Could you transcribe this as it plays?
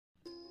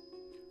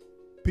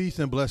Peace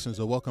and blessings,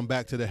 and welcome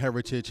back to the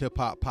Heritage Hip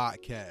Hop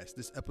Podcast.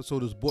 This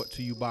episode is brought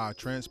to you by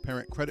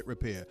Transparent Credit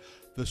Repair,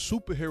 the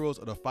superheroes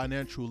of the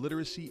financial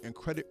literacy and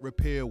credit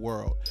repair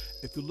world.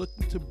 If you're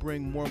looking to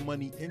bring more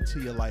money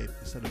into your life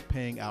instead of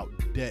paying out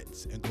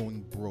debts and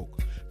going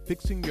broke,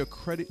 fixing your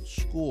credit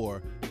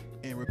score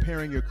and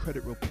repairing your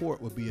credit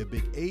report would be a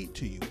big aid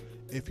to you.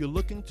 If you're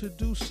looking to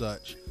do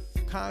such,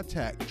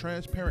 contact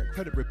Transparent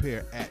Credit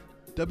Repair at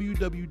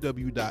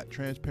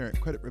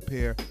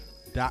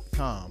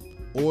www.transparentcreditrepair.com.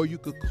 Or you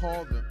could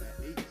call them at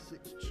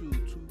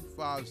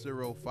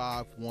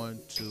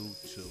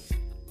 862-250-5122.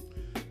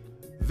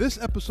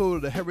 This episode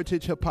of the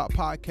Heritage Hip Hop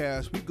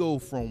Podcast, we go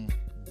from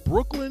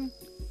Brooklyn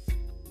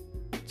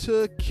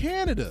to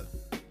Canada.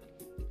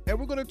 And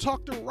we're going to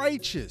talk to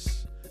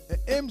Righteous, an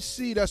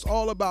MC that's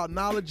all about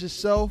knowledge of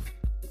self,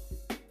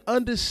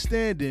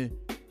 understanding,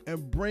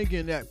 and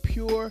bringing that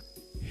pure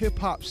hip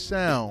hop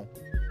sound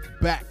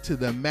back to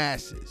the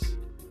masses.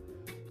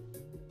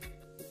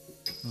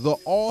 The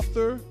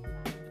author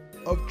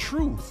of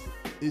Truth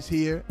is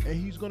here, and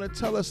he's going to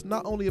tell us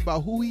not only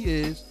about who he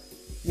is,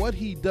 what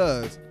he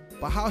does,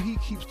 but how he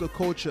keeps the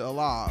culture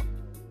alive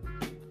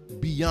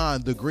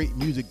beyond the great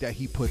music that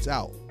he puts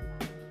out.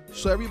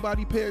 So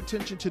everybody pay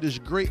attention to this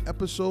great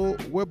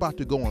episode. We're about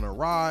to go on a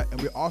ride,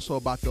 and we're also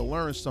about to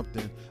learn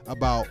something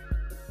about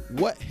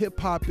what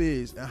hip-hop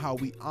is and how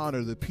we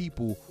honor the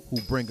people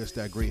who bring us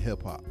that great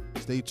hip-hop.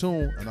 Stay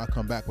tuned, and I'll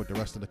come back with the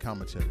rest of the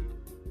commentary.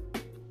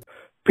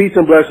 Peace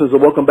and blessings,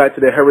 and welcome back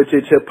to the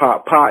Heritage Hip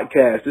Hop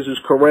Podcast. This is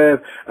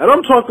Karev, and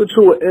I'm talking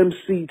to an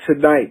MC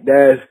tonight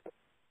that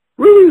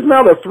really is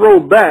not a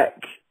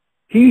throwback.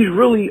 He's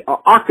really an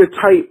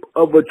archetype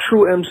of a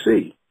true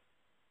MC.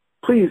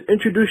 Please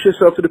introduce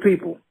yourself to the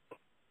people.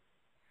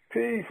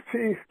 Peace,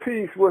 peace,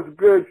 peace. What's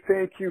good?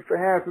 Thank you for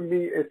having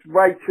me. It's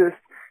Righteous,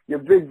 your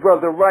big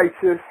brother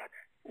Righteous,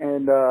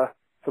 and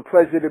it's a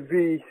pleasure to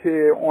be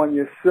here on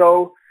your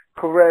show,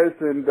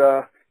 Karez, and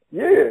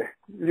yeah,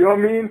 you know what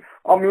I mean?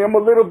 I'm a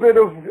little bit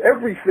of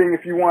everything,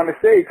 if you want to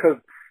say, because,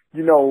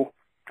 you know,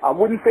 I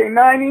wouldn't say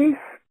 90s,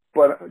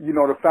 but, you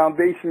know, the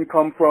foundation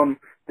come from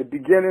the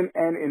beginning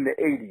and in the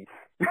 80s.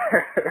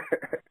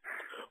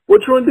 Well,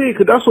 true indeed,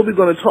 because that's what we're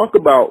going to talk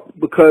about,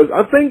 because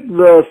I think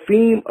the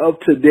theme of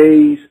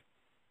today's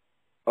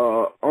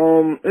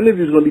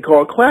interview is going to be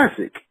called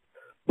Classic,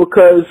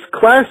 because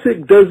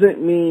classic doesn't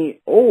mean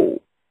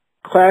old.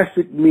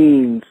 Classic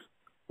means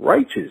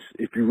righteous,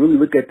 if you really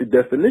look at the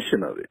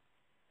definition of it.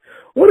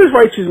 What does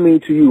righteous mean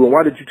to you, and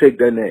why did you take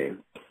that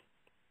name?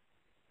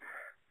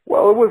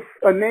 Well, it was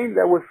a name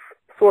that was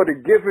sort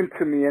of given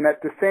to me, and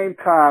at the same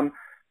time,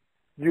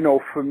 you know,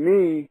 for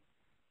me,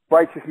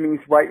 righteous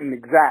means right and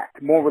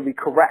exact, morally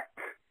correct,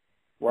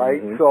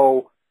 right? Mm-hmm.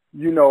 So,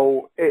 you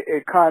know,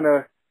 it kind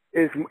of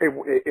is,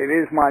 it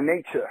is my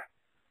nature,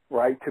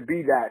 right, to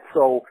be that.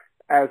 So,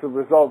 as a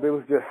result,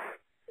 it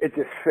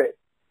just fit.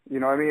 You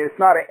know what I mean? It's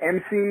not an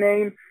MC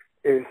name.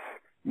 It's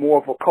more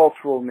of a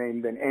cultural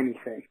name than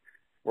anything,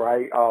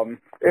 right?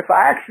 If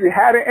I actually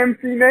had an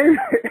MC name,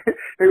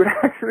 it would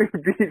actually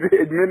be the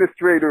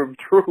Administrator of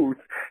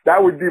Truth.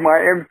 That would be my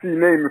MC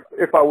name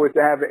if I was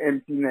to have an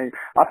MC name.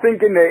 I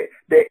think in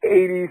the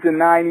 80s and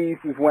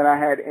 90s is when I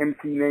had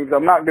MC names.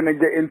 I'm not going to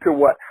get into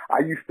what I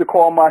used to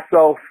call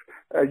myself,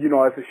 you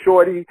know, as a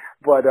shorty,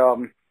 but,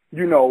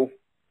 you know,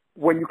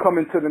 when you come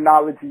into the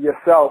knowledge of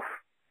yourself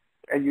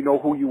and you know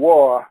who you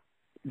are,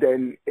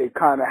 then it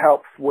kind of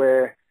helps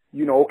where,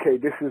 you know, okay,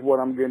 this is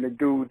what I'm going to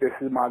do. This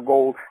is my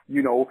goal.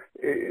 You know,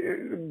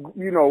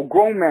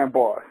 grown man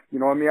bars. You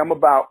know what I mean? I'm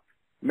about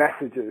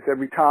messages.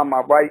 Every time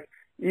I write,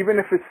 even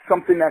if it's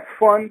something that's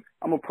fun,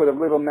 I'm going to put a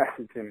little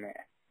message in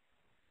there.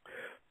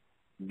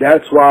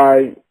 That's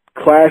why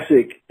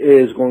classic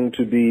is going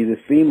to be the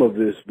theme of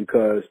this,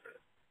 because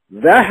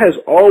that has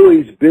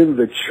always been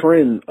the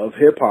trend of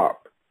hip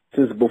hop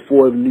since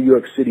before the New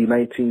York City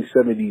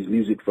 1970s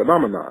music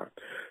phenomenon.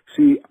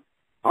 See,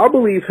 I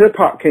believe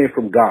hip-hop came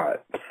from God,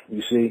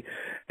 you see,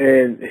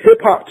 and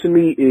hip-hop to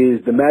me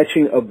is the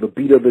matching of the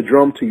beat of the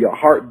drum to your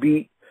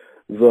heartbeat,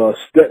 the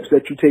steps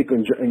that you take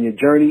in your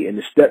journey, and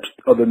the steps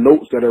of the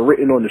notes that are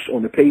written on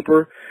the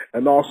paper,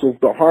 and also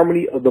the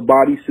harmony of the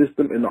body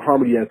system and the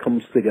harmony that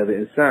comes together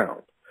in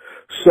sound.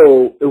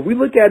 So if we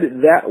look at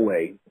it that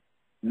way,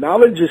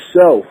 knowledge of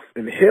self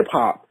and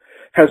hip-hop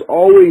has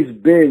always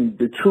been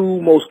the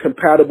two most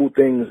compatible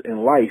things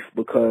in life,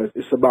 because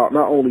it's about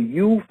not only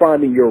you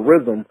finding your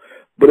rhythm,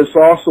 but it's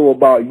also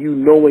about you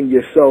knowing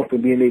yourself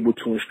and being able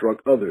to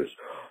instruct others.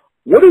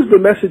 What is the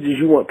messages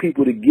you want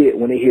people to get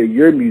when they hear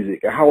your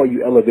music, and how are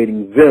you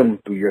elevating them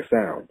through your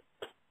sound?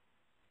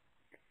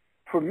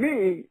 For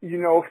me, you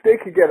know, if they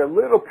could get a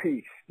little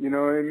piece, you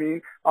know what I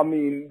mean? I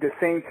mean, the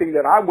same thing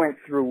that I went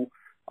through,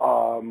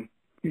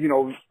 you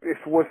know, if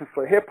it wasn't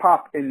for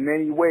hip-hop, in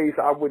many ways,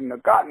 I wouldn't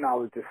have gotten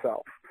knowledge of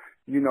self.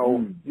 You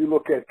know, you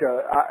look at,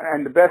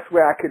 and the best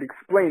way I could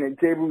explain it,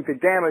 Jeru the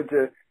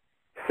Damager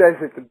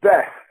says it the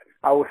best.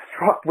 I was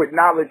struck with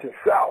knowledge of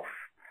self.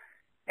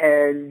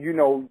 And, you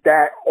know,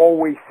 that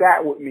always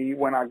sat with me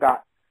when I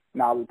got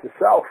knowledge of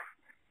self.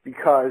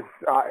 because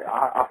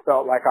I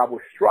felt like I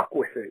was struck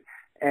with it.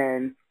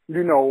 And,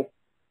 you know,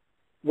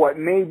 what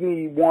made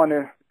me want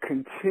to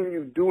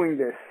continue doing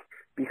this,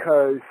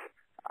 because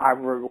I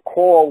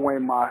recall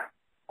when my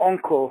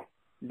uncle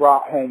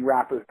brought home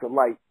Rapper's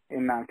Delight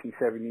in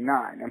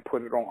 1979 and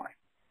put it on.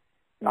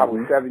 Mm-hmm. I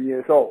was 7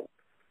 years old.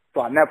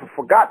 So I never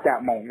forgot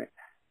that moment.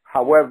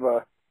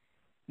 However,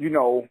 you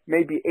know,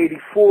 maybe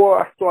 84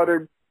 I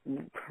started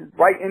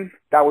writing.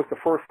 That was the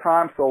first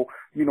time. So,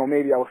 you know,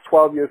 maybe I was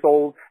 12 years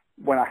old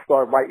when I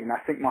started writing. I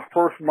think my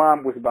first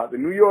rhyme was about the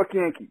New York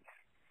Yankees.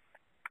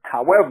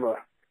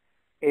 However,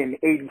 in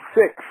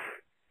 86,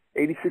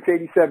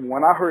 87,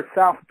 when I heard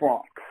South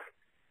Bronx,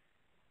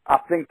 I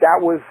think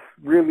that was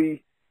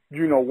really,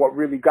 you know, what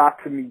really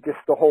got to me, just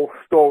the whole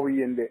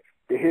story and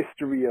the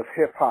history of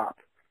hip-hop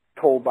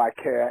told by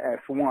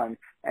KRS-One.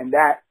 And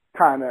that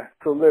kind of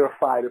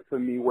solidified it for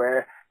me,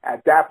 where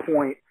at that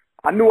point,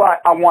 I knew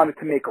I wanted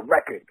to make a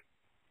record.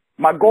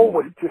 My goal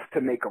was just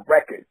to make a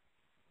record.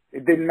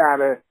 It didn't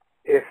matter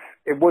if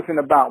it wasn't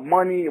about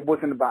money, it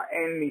wasn't about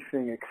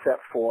anything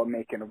except for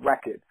making a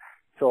record.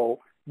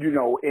 So, you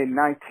know, in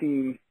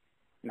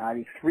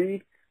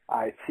 1993,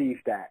 I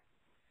achieved that.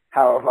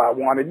 However, I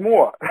wanted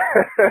more,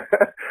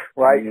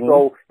 right? Mm-hmm.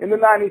 So in the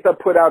 90s, I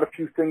put out a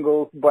few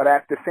singles, but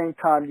at the same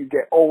time, you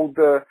get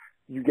older,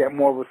 you get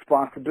more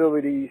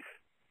responsibilities,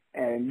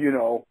 and, you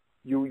know,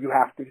 you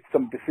have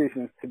some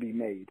decisions to be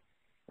made,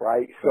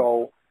 right?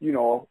 So, you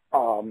know,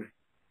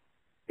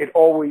 it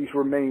always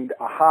remained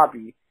a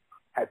hobby.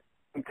 At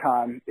the same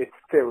time, it's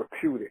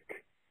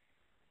therapeutic.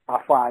 I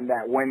find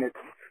that when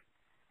it's,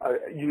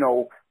 you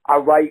know, I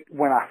write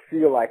when I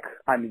feel like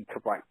I need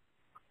to write.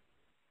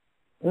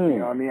 You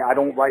know what I mean? I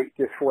don't write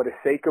just for the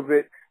sake of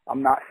it.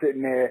 I'm not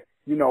sitting there,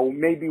 you know,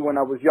 maybe when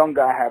I was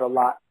younger, I had a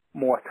lot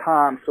more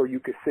time, so you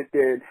could sit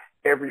there and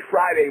every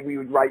Friday we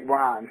would write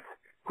rhymes.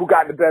 Who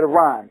got the better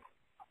rhymes?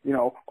 You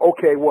know,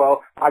 okay,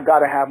 well, I got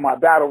to have my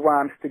battle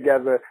rhymes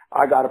together.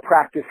 I got to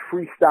practice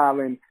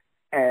freestyling.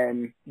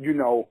 And, you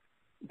know,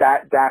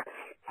 that's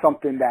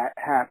something that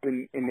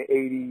happened in the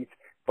 80s,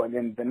 but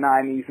in the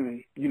 90s,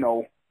 and, you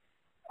know,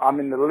 I'm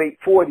in the late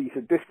 40s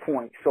at this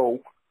point.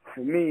 So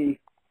for me,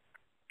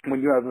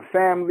 when you have a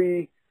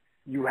family,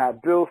 you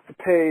have bills to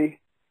pay,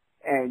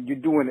 and you're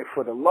doing it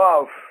for the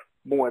love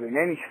more than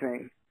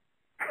anything,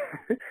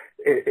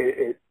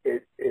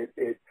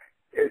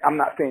 I'm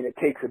not saying it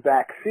takes a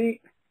back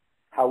seat.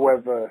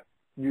 However,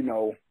 you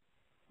know,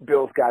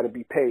 bills got to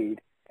be paid,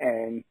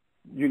 and,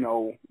 you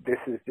know, this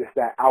is just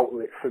that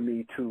outlet for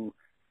me to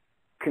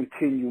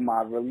continue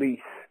my release.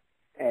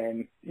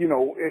 And, you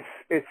know,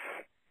 it's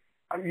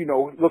you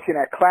know, looking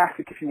at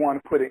classic, if you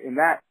want to put it in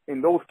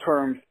those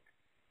terms,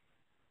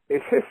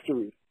 it's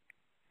history,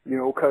 you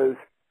know, because,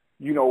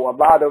 you know, a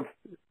lot of,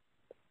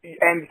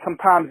 and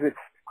sometimes it's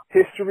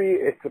history,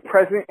 it's the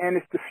present, and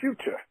it's the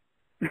future.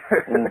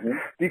 Mm-hmm.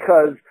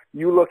 Because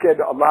you look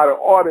at a lot of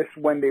artists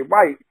when they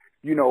write,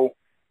 you know,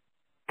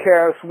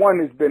 KRS-One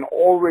has been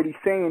already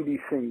saying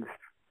these things.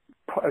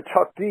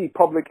 Chuck D,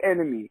 Public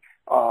Enemy,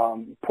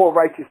 Poor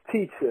Righteous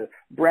Teacher,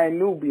 Brand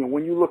Nubian.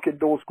 When you look at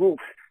those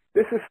groups,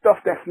 this is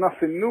stuff that's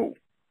nothing new,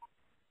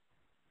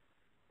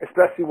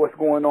 especially what's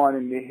going on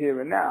in the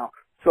here and now.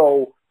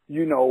 So,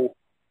 you know,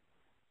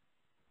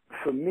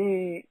 for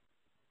me,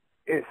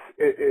 it's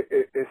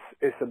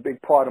a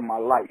big part of my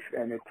life,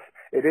 and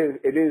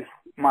it is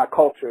my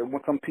culture.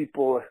 When some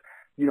people,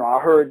 you know,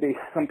 I heard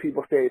some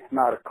people say it's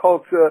not a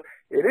culture.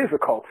 It is a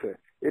culture.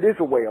 It is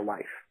a way of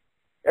life.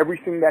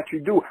 Everything that you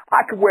do,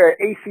 I could wear an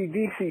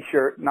AC/DC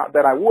shirt, not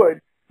that I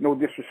would, no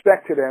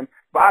disrespect to them,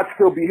 but I'd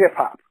still be hip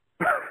hop.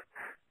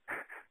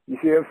 You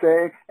see what I'm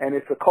saying? And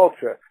it's a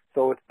culture.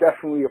 So it's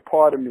definitely a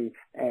part of me.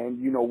 And,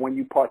 you know, when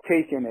you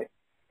partake in it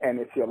and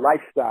it's your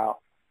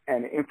lifestyle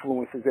and it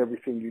influences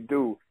everything you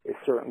do, it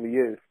certainly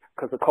is.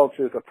 Because a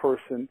culture is a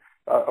person,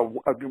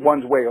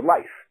 one's way of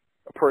life,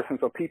 a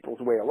person's or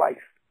people's way of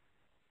life.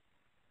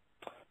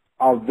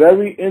 I'm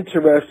very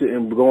interested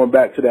in going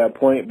back to that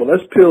point, but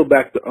let's peel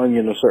back the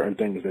onion of certain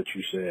things that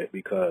you said,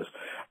 because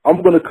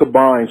I'm going to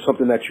combine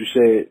something that you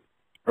said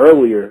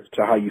earlier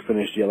to how you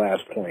finished your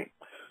last point.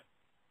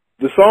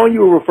 The song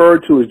you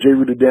referred to is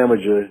Jeru the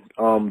Damager,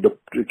 the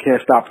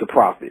Can't Stop the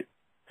Prophet.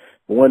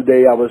 One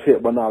day I was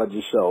hit by knowledge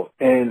itself.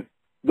 And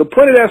the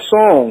point of that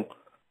song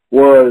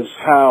was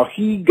how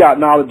he got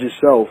knowledge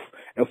itself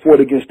and fought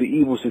against the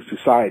evils of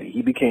society.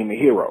 He became a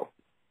hero.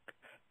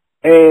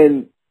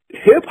 And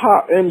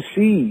hip-hop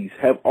MCs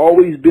have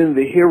always been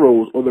the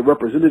heroes or the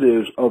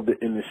representatives of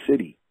in the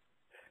city.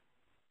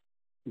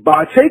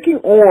 By taking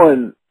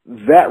on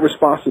that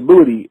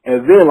responsibility,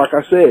 and then, like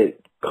I said,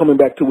 coming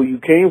back to where you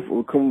came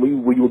from,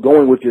 where you were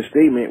going with your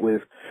statement,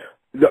 with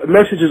the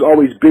message has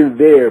always been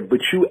there, but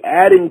you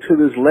adding to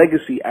this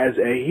legacy as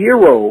a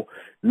hero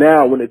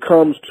now when it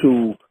comes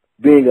to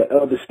being an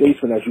elder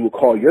statesman, as you would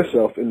call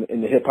yourself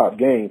in the hip-hop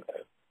game,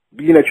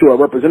 being that you're a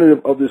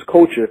representative of this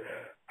culture,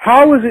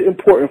 how is it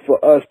important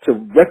for us to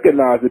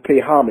recognize and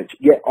pay homage,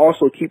 yet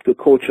also keep the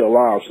culture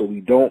alive so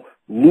we don't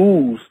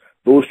lose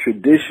those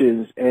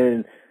traditions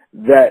and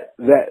that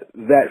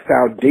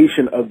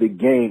foundation of the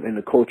game and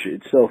the culture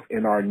itself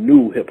in our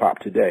new hip hop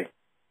today.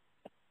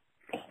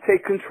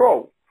 Take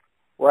control,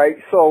 right?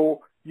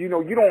 So, you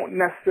know, you don't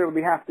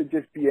necessarily have to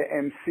just be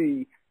an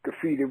MC,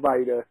 graffiti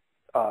writer,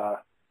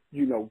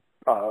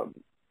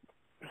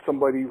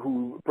 somebody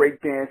who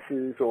break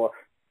dances or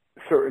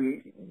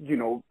certain, you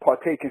know,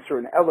 partake in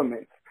certain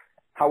elements.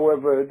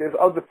 However, there's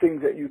other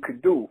things that you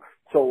could do.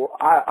 So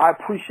I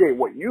appreciate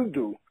what you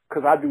do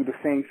because I do the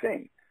same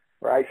thing,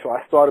 right? So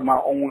I started my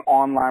own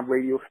online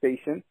radio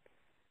station,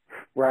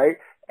 right?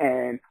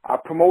 And I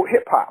promote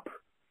hip hop.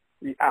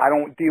 I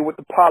don't deal with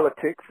the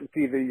politics. It's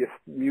either your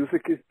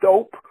music is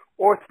dope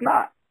or it's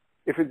not.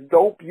 If it's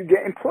dope, you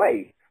get in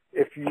play.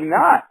 If you're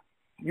not,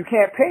 you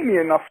can't pay me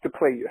enough to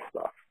play your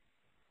stuff.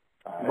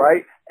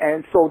 Right?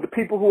 And so the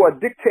people who are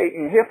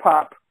dictating hip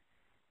hop,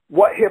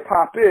 what hip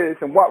hop is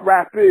and what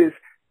rap is,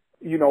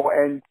 you know,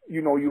 and,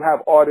 you know, you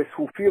have artists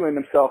who feeling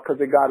themselves because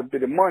they got a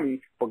bit of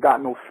money but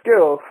got no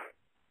skills,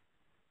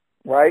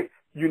 right?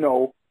 You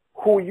know,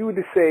 who are you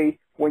to say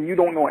when you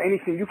don't know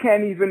anything? You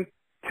can't even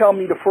tell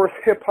me the first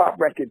hip hop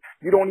record.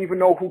 You don't even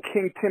know who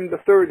King Tim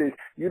III is.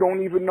 You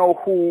don't even know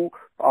who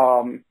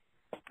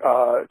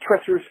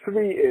Treacherous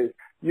 3 is.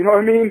 You know what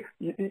I mean?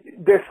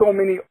 There's so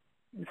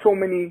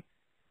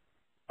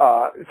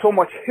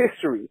much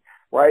history,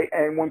 right?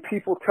 And when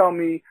people tell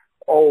me,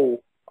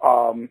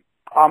 I'm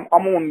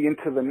only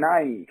into the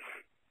 90s,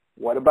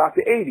 what about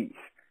the 80s?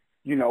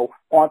 You know,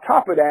 on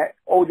top of that,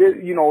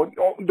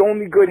 the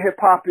only good hip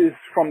hop is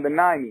from the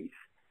 90s.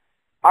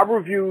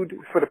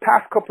 For the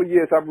past couple of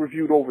years, I've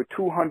reviewed over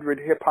 200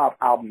 hip hop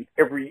albums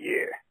every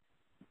year.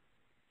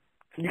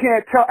 You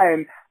can't tell,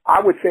 and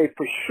I would say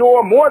for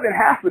sure more than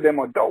half of them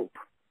are dope.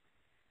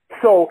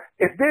 So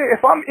if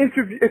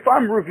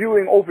I'm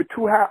reviewing over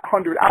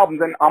 200 albums,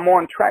 then I'm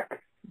on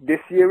track this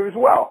year as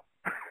well.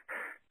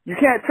 You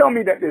can't tell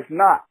me that there's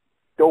not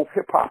dope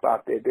hip hop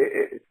out there.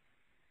 There is.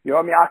 You know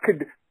what I mean? I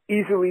could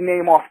easily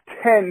name off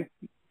 10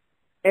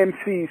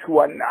 MCs who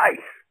are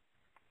nice,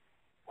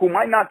 who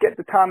might not get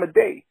the time of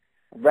day.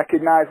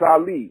 Recognize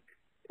Ali,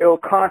 Ill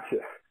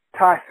Conscious,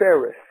 Ty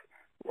Ferris,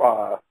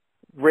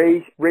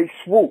 Ray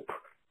Swoop.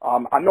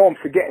 I know I'm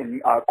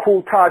forgetting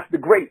Kool Taj the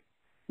Great.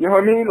 You know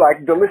what I mean?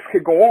 Like, the list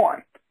could go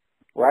on,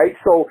 right?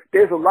 So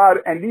there's a lot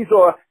of, and these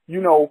are,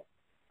 you know,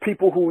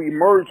 people who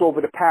emerged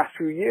over the past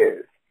few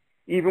years,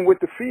 even with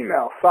the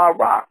female, Sa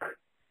Rock,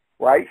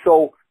 right?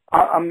 So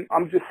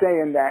I'm just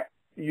saying that,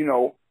 you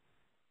know,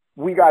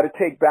 we got to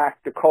take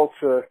back the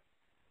culture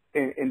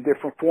in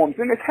different forms,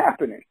 and it's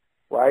happening,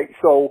 right?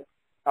 So,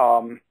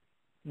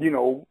 you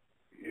know,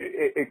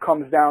 it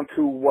comes down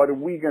to what are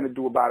we going to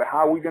do about it?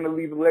 How are we going to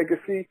leave a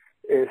legacy?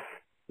 Is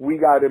we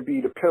got to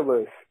be the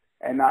pillars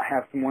and not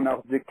have someone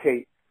else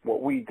dictate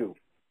what we do.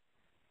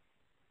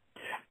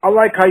 I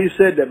like how you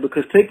said that,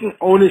 because taking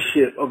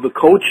ownership of the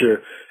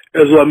culture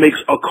is what makes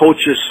a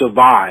culture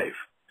survive.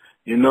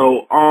 You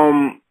know,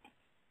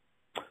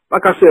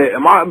 like I said,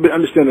 I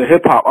understand that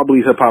hip hop, I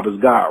believe hip hop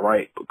is God,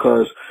 right?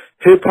 Because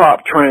hip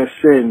hop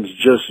transcends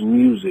just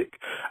music.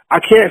 I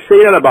can't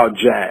say that about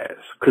jazz,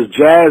 because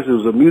jazz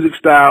is a music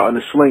style and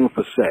a slang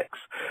for sex.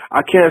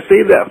 I can't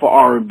say that for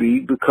R&B,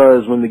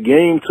 because when the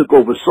game took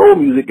over soul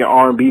music and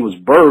R&B was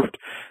birthed,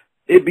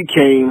 it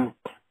became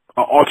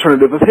an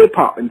alternative of hip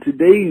hop. And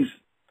today's,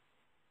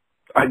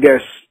 I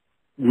guess,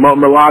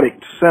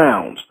 melodic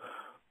sounds.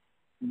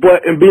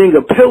 But in being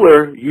a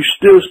pillar, you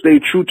still stay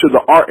true to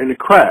the art and the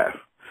craft.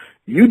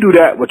 You do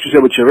that, what you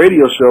said with your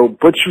radio show,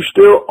 but you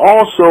still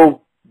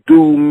also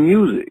do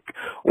music.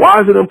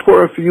 Why is it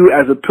important for you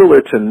as a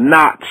pillar to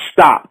not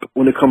stop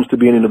when it comes to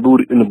being in the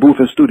booth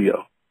and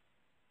studio?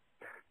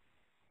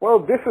 Well,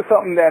 this is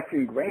something that's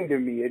ingrained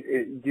in me.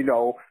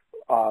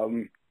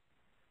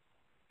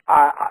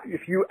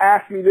 If you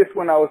asked me this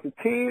when I was a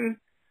teen,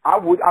 I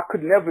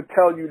could never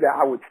tell you that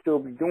I would still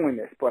be doing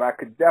this, but I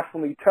could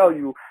definitely tell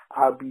you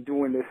I'll be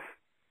doing this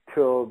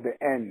till the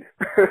end,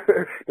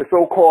 the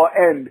so-called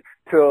end,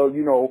 till,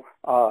 you know,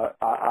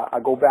 I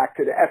go back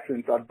to the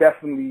essence. I'll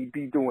definitely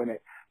be doing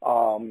it.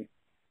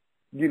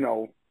 You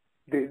know,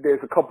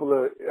 there's a couple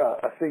of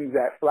things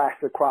that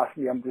flashed across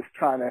me. I'm just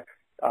trying to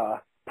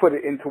put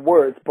it into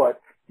words, but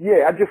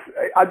yeah,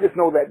 I just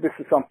know that this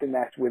is something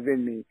that's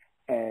within me,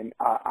 and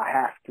I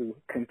have to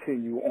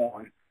continue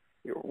on.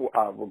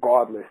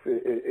 Regardless,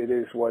 it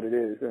is what it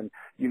is. And,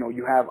 you know,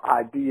 you have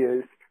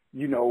ideas,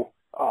 you know,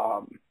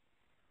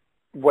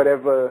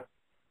 whatever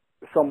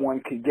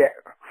someone can get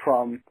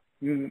from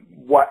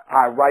what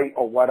I write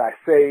or what I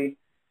say,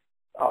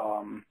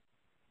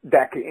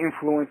 that can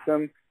influence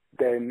them,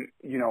 then,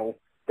 you know,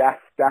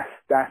 that's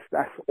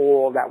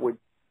all that would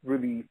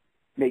really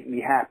make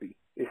me happy.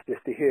 It's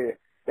just to hear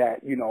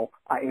that, you know,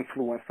 I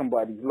influenced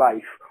somebody's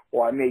life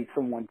or I made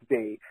someone's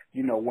day.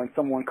 You know, when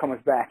someone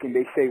comes back and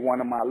they say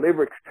one of my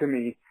lyrics to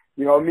me,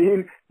 you know what I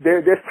mean?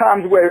 There's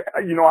times where,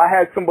 you know, I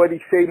had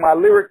somebody say my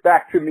lyric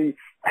back to me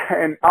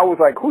and I was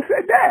like, who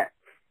said that?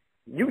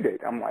 You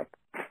did. I'm like,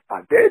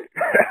 I did?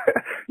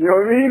 You know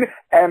what I mean?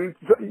 And,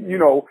 you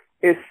know,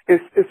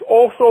 it's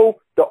also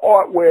the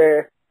art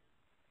where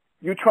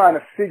you're trying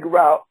to figure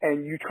out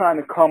and you're trying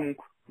to come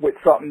with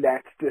something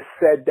that's just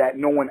said that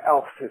no one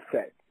else has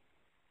said,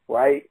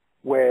 right?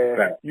 Where,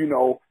 right. you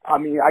know, I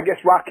mean, I guess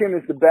Rakim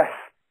is the best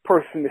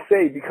person to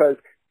say because,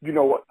 you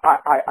know,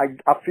 I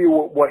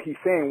feel what he's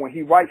saying. When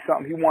he writes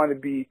something, he wants to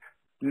be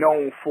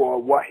known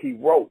for what he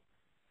wrote,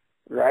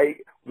 right?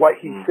 What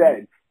he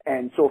said.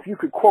 And so if you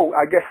could quote,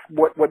 I guess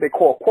what they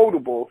call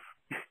quotables,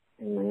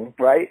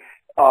 right?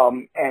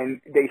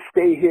 And they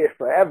stay here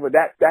forever.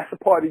 That's a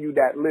part of you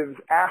that lives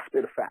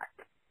after the fact,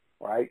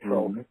 right?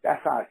 So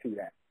that's how I see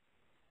that.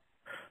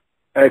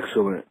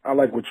 Excellent. I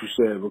like what you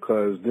said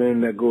because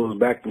then that goes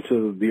back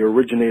into the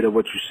originator of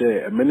what you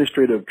said,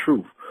 Administrator of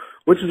Truth,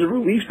 which is a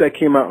release that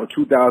came out in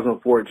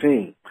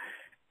 2014.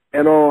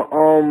 And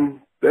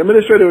on the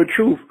Administrator of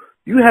Truth,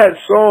 you had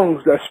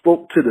songs that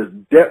spoke to the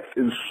depth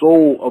and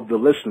soul of the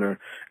listener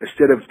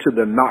instead of to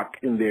the knock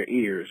in their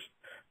ears.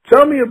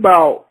 Tell me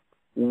about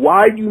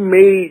why you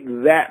made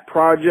that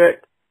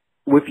project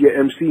with your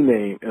MC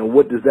name and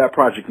what does that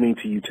project mean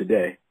to you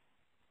today?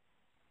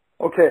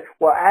 Okay,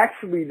 well,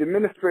 actually, the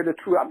Administrator of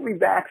Truth, I believe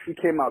that actually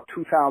came out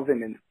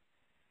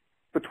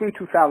between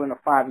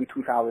 2005 and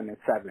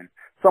 2007,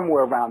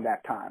 somewhere around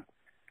that time.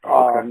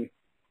 Okay.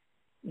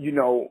 You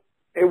know,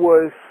 it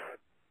was,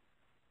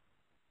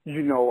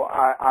 you know,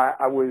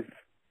 I was,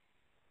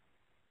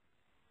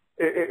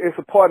 it's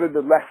a part of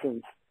the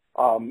lessons,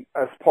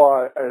 as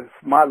far as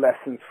my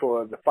lessons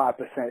for the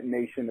 5%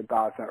 Nation of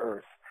Gods and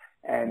Earth.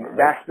 And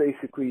that's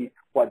basically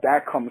what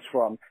that comes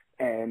from.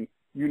 And,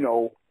 you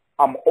know,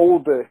 I'm an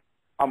older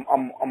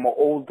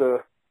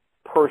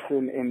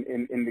person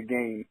in the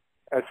game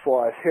as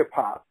far as hip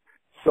hop.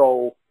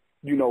 So,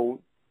 you know,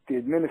 the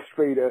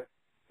administrator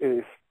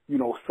is, you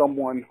know,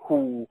 someone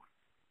who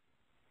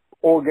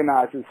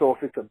organizes. So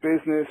if it's a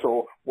business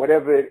or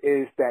whatever it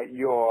is that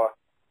you're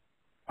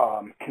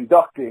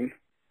conducting,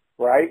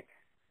 right?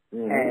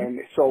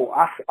 And so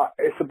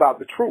it's about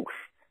the truth,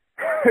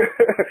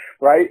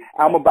 right?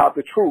 I'm about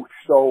the truth.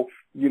 So,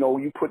 you know,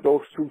 you put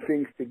those two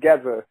things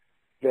together,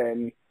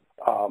 then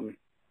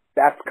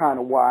that's kind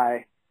of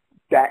why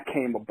that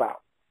came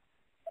about.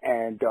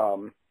 And,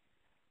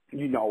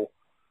 you know,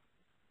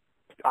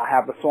 I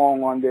have a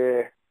song on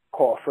there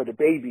called For the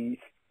Babies,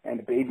 and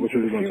the babies which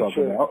of we're the going to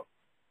future. talk about.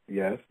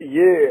 Yes.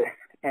 Yeah.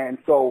 And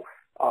so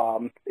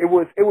it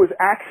was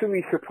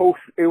actually supposed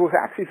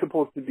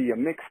to be a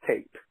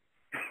mixtape.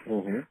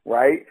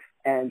 Right?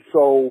 And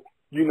so,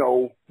 you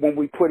know, when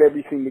we put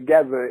everything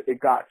together, it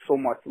got so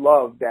much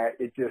love that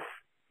it just,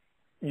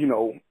 you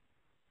know,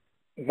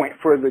 went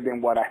further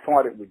than what I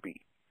thought it would be.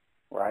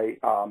 Right?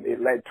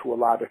 It led to a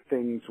lot of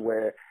things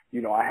where,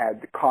 you know, I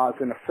had the Cause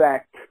and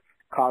Effect.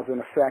 Cause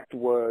and Effect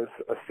was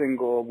a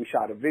single. We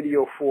shot a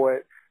video for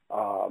it.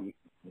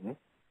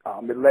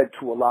 It led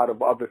to a lot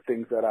of other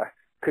things that I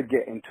could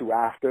get into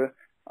after.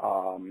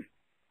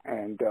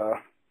 And a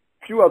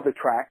few other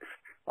tracks.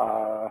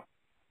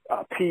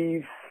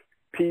 Peeves.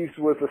 Peeves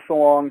was a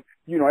song,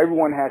 you know,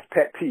 everyone has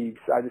pet peeves.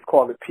 I just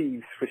call it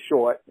Peeves for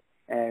short.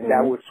 And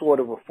that was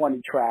sort of a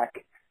funny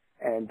track.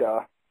 And,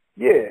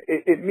 yeah,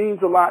 it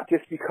means a lot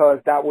just because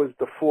that was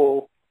the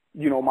full,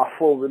 you know, my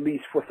full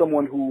release for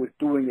someone who was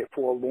doing it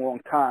for a long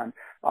time.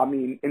 I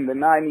mean, in the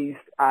 90s,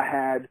 I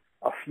had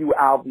a few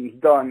albums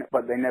done,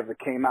 but they never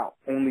came out,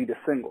 only the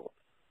singles.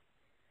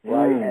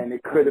 Right? And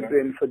it could have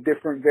been for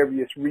different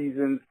various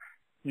reasons,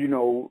 you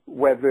know,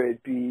 whether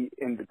it be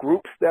in the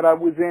groups that I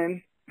was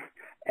in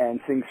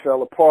and things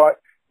fell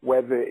apart,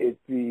 whether it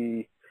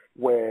be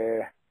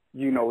where,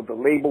 you know, the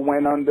label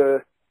went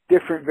under,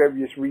 different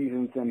various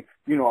reasons. And,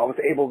 you know, I was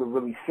able to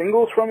release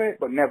singles from it,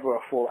 but never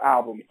a full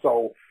album.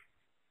 So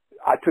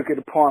I took it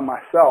upon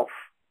myself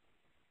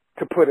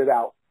to put it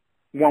out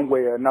one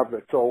way or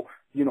another. So,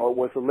 you know, it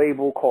was a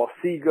label called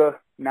Sega,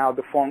 now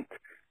defunct,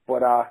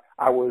 but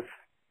I was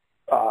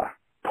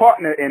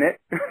partner in it.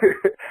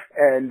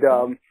 And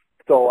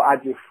so I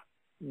just,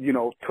 you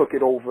know, took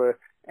it over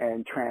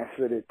and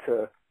transferred it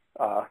to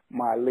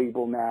my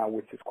label now,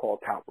 which is called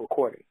Tout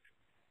Recordings.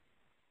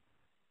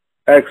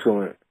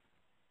 Excellent.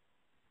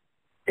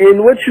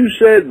 In what you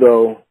said,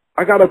 though,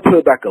 I got to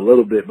pull back a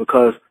little bit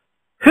because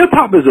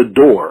hip-hop is a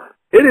door.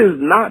 It is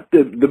not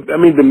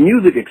the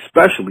music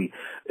especially.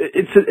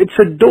 It's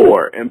a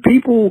door, and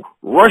people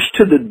rush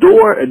to the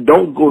door and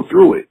don't go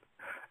through it.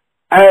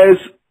 As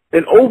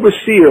an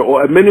overseer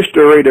or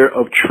administrator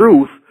of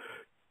truth,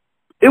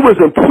 it was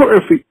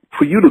important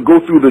for you to go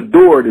through the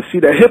door to see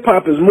that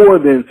hip-hop is more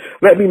than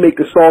let me make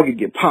a song and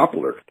get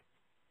popular,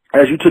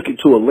 as you took it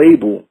to a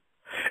label.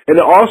 And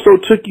it also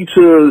took you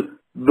to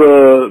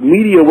the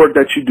media work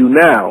that you do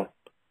now.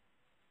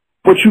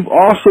 But you've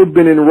also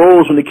been in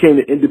roles when it came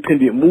to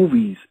independent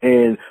movies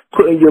and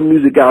putting your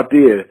music out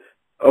there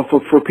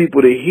for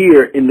people to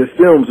hear in the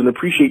films and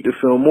appreciate the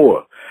film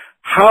more.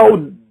 How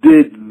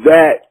did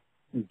that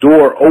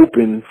door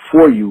open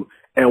for you?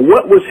 And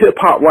what was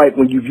hip-hop like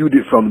when you viewed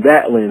it from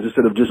that lens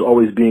instead of just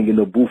always being in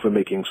the booth and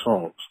making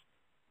songs?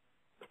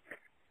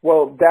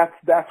 Well,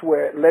 that's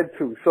where it led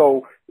to.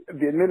 So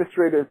the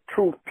Administrator of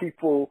Truth,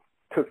 people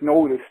took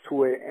notice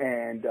to it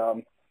and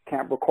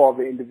can't recall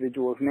the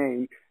individual's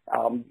name.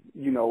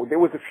 You know, there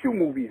was a few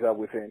movies I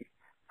was in.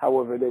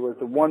 However, there was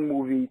the one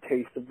movie,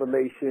 Taste of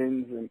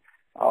Relations,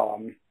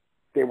 and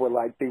they were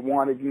like, they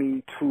wanted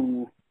me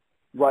to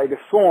write a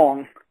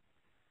song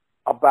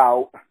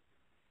about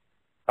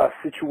a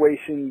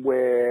situation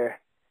where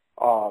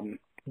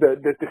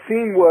the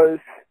scene was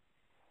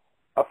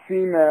a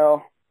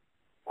female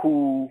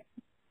who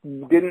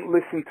didn't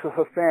listen to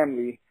her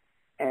family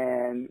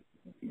and,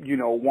 you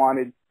know,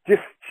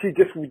 she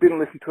just didn't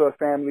listen to her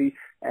family.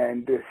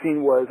 And the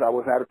scene was, I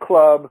was at a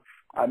club,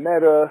 I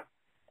met her,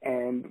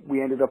 and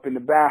we ended up in the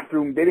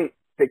bathroom.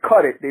 They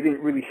cut it. They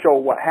didn't really show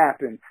what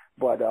happened,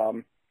 but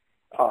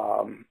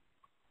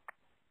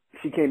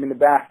she came in the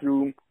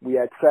bathroom, we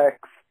had sex,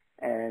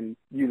 and,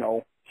 you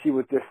know, she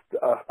was just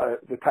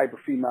the type of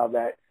female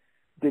that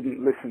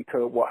didn't listen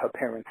to what her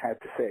parents had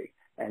to say,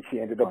 and she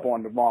ended up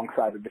on the wrong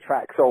side of the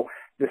track. So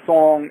the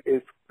song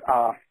is,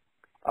 I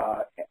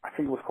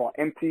think it was called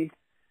Empty,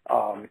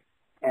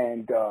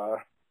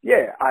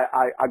 yeah,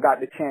 I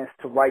got the chance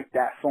to write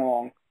that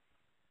song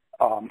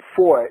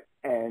for it,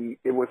 and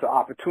it was an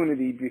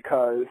opportunity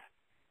because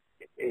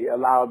it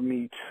allowed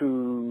me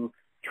to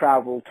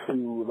travel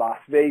to Las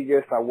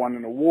Vegas. I won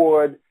an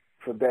award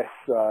for best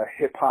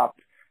hip-hop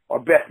or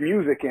best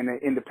music in an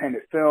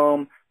independent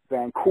film,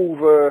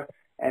 Vancouver,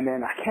 and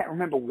then I can't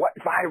remember what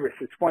virus.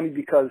 It's funny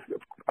because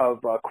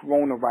of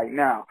Corona right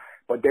now,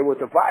 but there was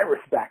a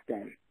virus back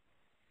then,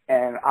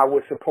 and I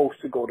was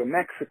supposed to go to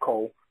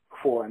Mexico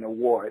for an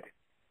award,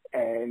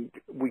 and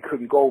we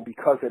couldn't go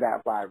because of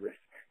that virus.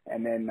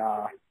 And then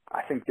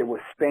I think there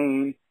was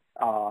Spain.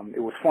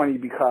 It was funny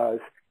because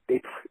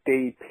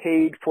they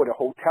paid for the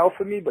hotel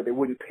for me, but they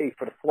wouldn't pay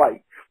for the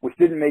flight, which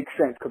didn't make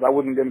sense because I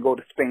wasn't going to go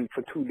to Spain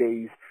for 2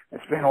 days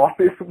and spend all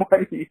this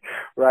money,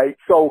 right?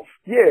 So,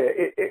 yeah,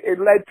 it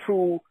led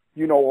to,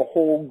 you know, a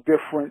whole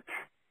different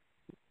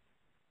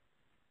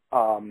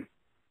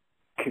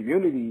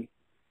community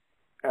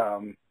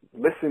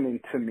listening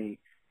to me.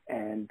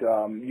 And,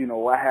 you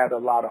know, I had a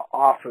lot of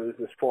offers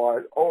as far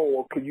as,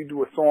 oh, could you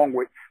do a song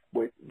with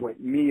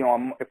me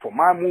for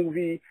my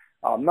movie?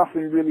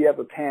 Nothing really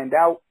ever panned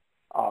out.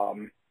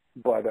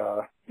 But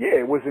yeah,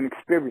 it was an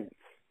experience.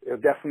 It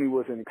definitely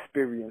was an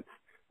experience,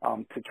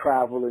 to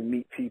travel and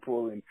meet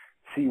people and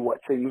see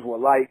what things were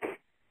like.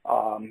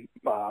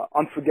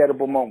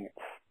 Unforgettable moments.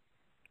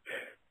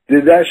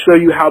 Did that show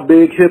you how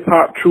big hip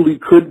hop truly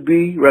could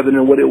be rather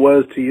than what it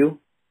was to you?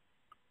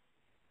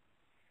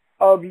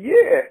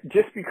 Yeah,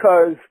 just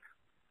because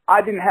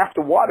I didn't have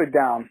to water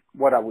down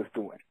what I was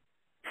doing.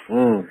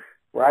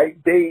 Right?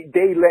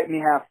 They let me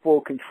have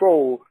full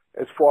control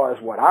as far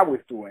as what I was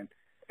doing.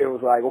 It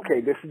was like,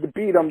 okay, this is the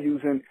beat I'm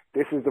using,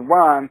 this is the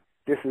rhyme,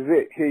 this is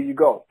it, here you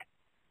go.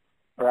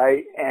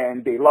 Right?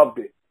 And they loved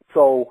it.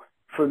 So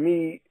for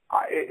me,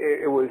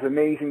 it was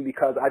amazing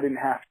because I didn't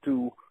have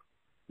to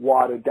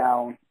water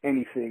down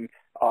anything.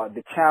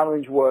 The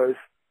challenge was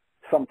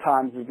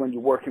sometimes when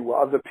you're working with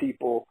other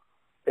people,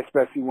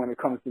 especially when it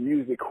comes to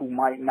music, who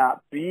might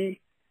not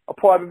be a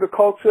part of the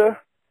culture,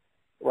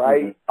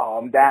 right?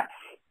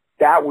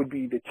 That would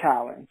be the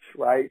challenge,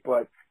 right?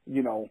 But,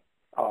 you know,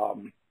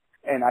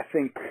 and I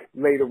think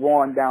later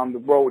on down the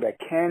road, I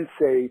can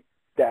say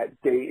that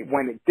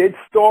when it did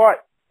start,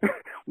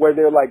 where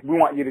they're like, we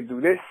want you to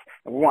do this,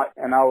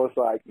 and I was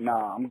like,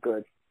 nah, I'm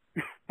good.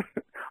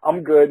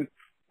 I'm good,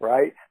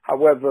 right?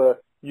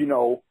 However, you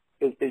know,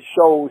 it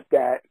shows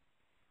that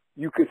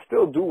you could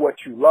still do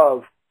what you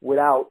love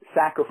without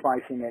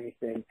sacrificing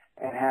anything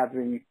and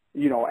having,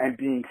 you know, and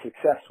being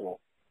successful,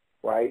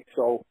 right?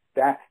 So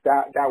that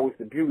was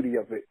the beauty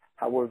of it.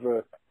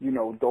 However, you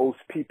know, those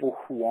people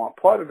who aren't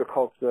part of the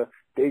culture,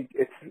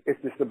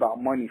 it's just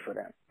about money for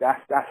them.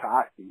 That's how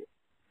I see it.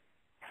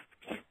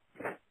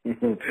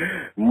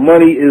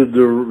 Money is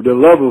the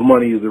love of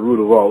money is the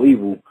root of all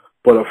evil,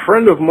 but a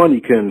friend of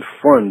money can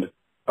fund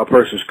a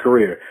person's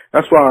career.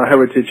 That's why on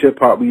Heritage Hip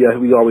Hop we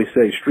always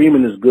say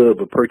streaming is good,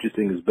 but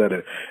purchasing is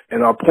better.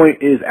 And our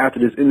point is, after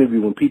this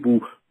interview, when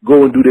people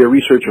go and do their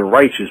research on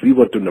Righteous, we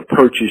want them to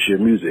purchase your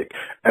music.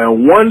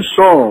 And one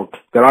song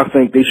that I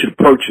think they should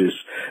purchase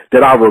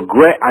that I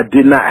regret I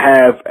did not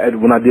have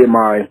when I did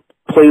my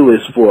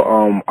playlist for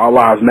Our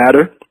Lives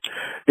Matter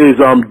is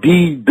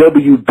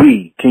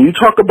DWB. Can you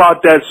talk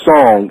about that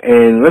song?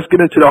 And let's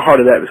get into the heart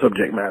of that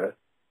subject matter.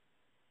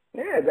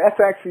 Yeah, that's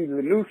actually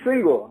the new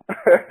single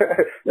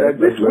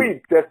this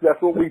week.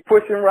 That's what we're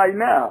pushing right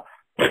now.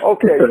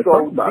 Okay,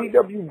 so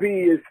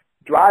DWB is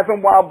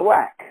Driving While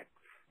Black.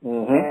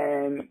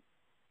 And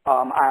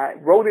I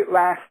wrote it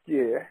last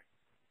year,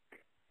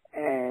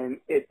 and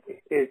it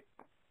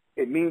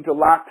means a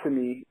lot to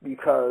me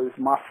because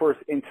my first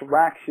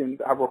interactions,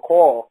 I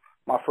recall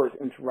my first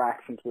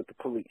interactions with the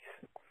police.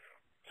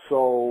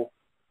 So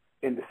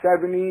in the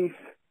 70s,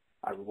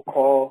 I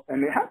recall,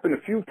 and it happened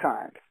a few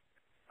times.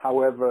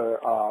 However,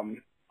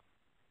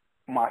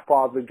 my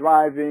father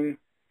driving,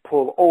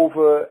 pull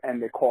over,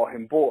 and they call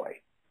him boy.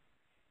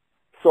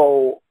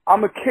 So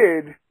I'm a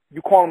kid,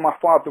 you calling my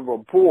father a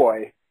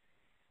boy,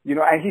 You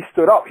know, and he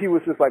stood up. He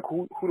was just like,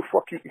 who the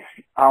fuck you,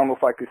 I don't know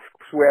if I could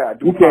swear. I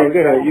do. You can't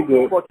get it. You Who the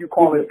good. fuck you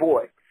calling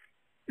boy?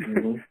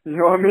 Mm-hmm. You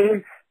know what I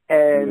mean?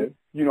 And,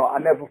 you know, I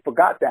never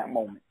forgot that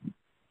moment.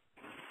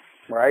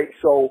 Right?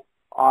 So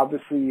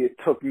obviously it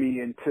took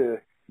me into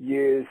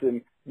years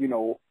and, you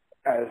know,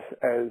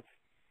 as,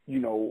 you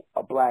know,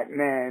 a black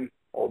man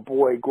or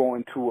boy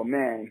growing to a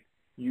man,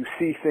 you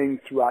see things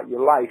throughout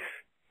your life,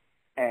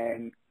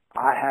 and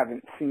I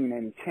haven't seen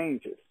any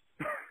changes.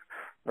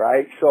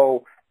 Right?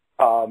 So,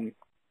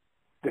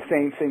 the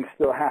same thing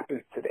still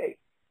happens today,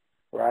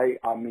 right?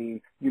 I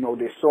mean, you know,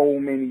 there's so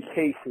many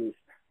cases,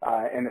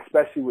 and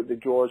especially with the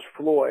George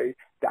Floyd,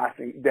 I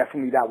think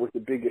definitely that was the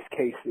biggest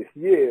case this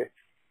year.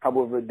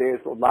 However,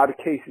 there's a lot of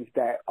cases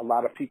that a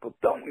lot of people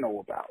don't know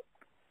about,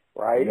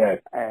 right? Yeah.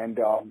 And,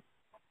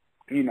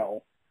 you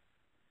know,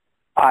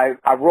 I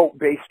wrote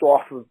based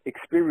off of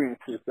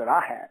experiences that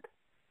I had,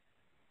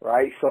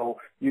 right? So,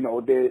 you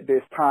know,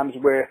 there's times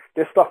where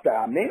there's stuff that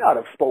I may not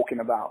have spoken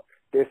about.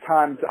 There's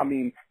times, I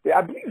mean,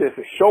 I believe there's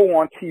a show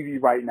on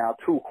TV right now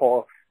too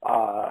called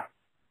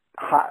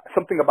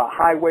something about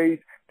highways.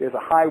 There's a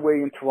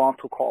highway in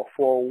Toronto called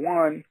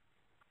 401,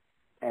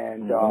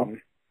 and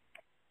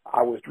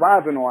I was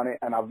driving on it,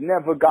 and I've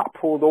never got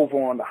pulled over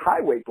on the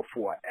highway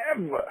before,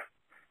 ever.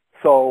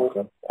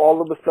 So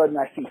all of a sudden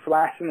I see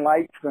flashing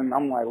lights, and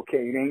I'm like, okay,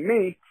 it ain't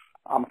me.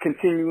 I'm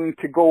continuing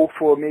to go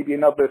for maybe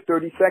another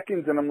 30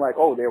 seconds, and I'm like,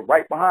 oh, they're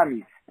right behind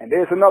me, and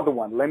there's another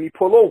one. Let me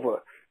pull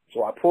over.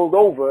 So I pulled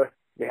over.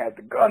 They had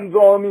the guns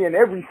on me and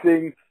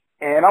everything,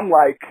 and I'm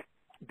like,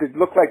 it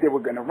looked like they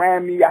were going to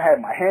ram me. I had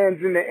my hands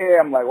in the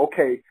air. I'm like,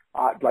 okay,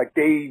 like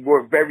they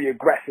were very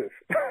aggressive.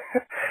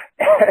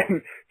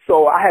 And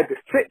so I had to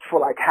sit for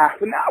like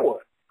half an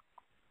hour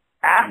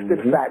after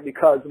the fact,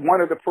 because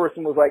one of the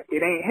person was like,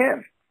 it ain't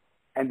him.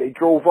 And they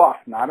drove off.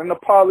 Not an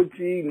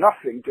apology,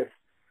 nothing. Just,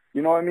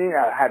 you know what I mean?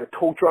 I had a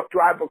tow truck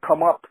driver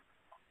come up,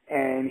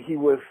 and he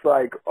was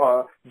like,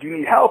 do you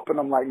need help? And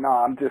I'm like,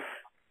 nah,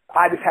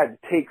 I just had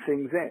to take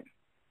things in.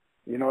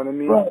 You know what I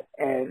mean? Right.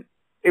 And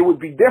it would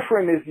be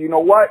different is, you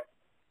know what?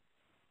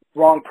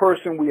 Wrong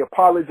person, we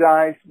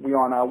apologize, we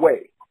on our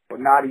way.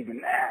 But not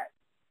even that.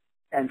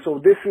 And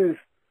so this is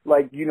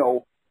like, you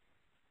know,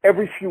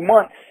 every few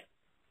months,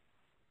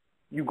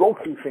 you go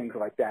through things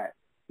like that.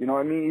 You know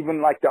what I mean?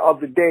 Even like the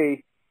other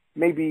day,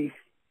 maybe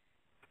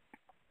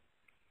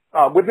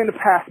within the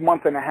past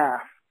month and a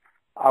half,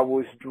 I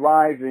was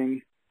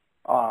driving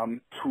to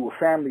a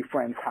family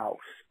friend's house,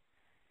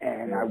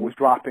 and I was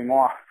dropping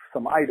off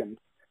some items.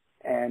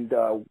 And,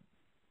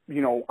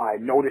 you know, I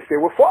noticed they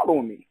were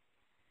following me.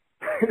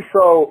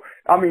 So,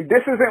 I mean,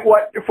 this isn't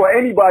what for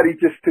anybody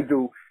just to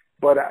do,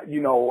 but, you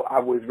know, I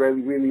was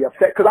really, really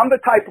upset, because I'm the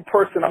type of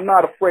person, I'm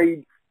not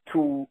afraid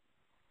to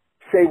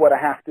say what I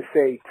have to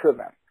say to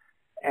them.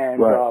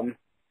 And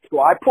so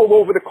I pulled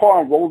over the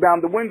car and rolled down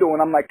the window,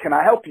 and I'm like, can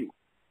I help you?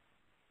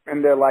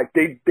 And they're like,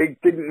 they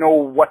didn't know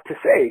what to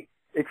say,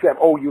 except,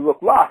 oh, you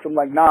look lost. I'm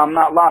like, nah, I'm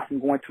not lost. I'm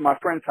going to my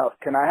friend's house.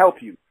 Can I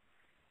help you?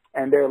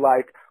 And they're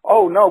like,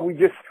 oh, no,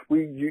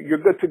 you're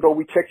good to go.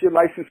 We checked your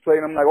license plate.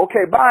 And I'm like,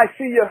 okay, bye,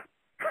 see ya.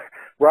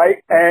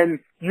 Right? And,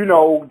 you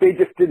know, they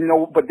just didn't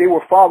know, but they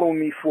were following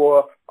me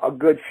for a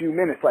good few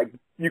minutes. Like,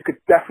 you could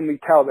definitely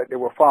tell that they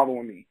were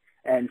following me.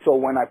 And so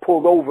when I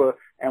pulled over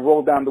and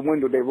rolled down the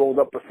window, they rolled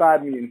up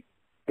beside me, and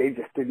they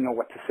just didn't know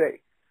what to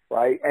say.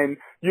 Right? And,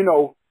 you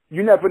know,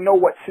 you never know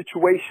what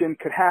situation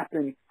could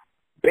happen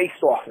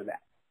based off of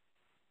that.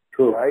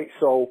 True. Right?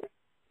 So,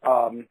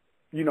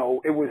 you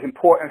know, it was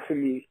important for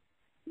me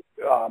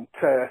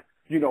to,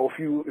 you know, if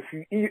you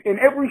in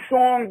every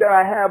song that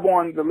I have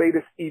on the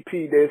latest EP,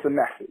 there's a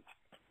message,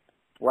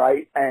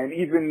 right? And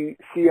even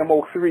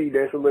CMO3,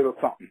 there's a little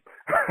something,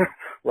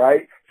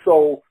 right?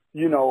 So,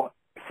 you know,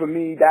 for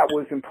me, that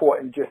was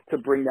important just to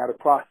bring that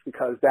across,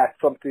 because that's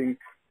something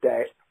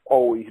that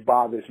always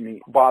bothered me.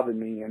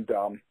 And,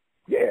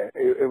 yeah,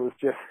 it was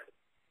just,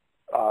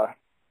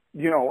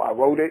 you know, I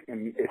wrote it,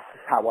 and it's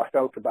how I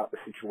felt about the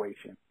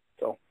situation.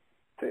 So,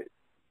 that's it.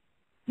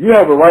 You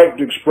have a right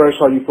to express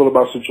how you feel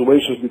about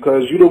situations,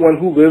 because you're the one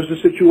who lives the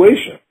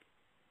situation.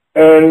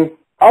 And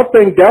I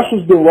think that's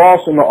what's been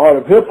lost in the art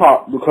of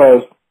hip-hop,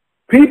 because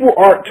people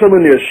aren't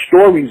telling their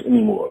stories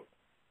anymore.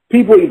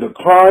 People either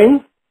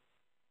crying,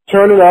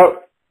 turning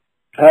up,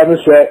 having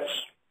sex,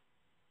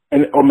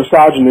 or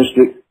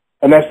misogynistic,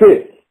 and that's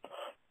it.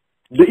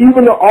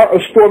 Even the art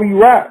of story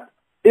rap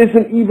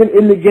isn't even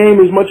in the game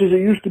as much as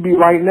it used to be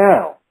right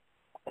now.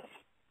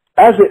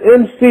 As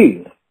an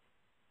MC,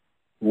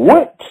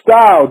 what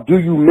style do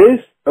you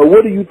miss, or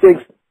what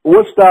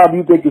style do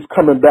you think is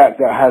coming back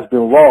that has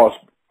been lost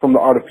from the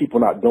art of people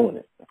not doing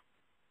it?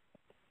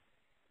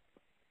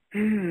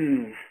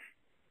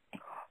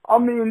 I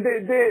mean,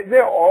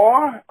 there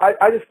are.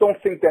 I just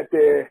don't think that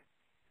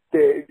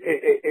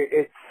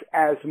it's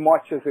as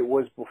much as it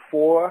was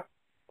before.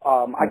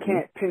 I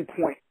can't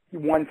pinpoint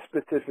one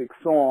specific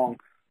song.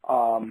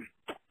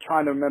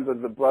 Trying to remember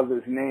the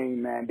brother's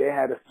name, man. They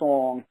had a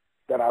song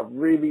that I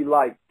really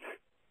liked.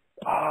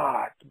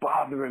 It's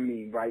bothering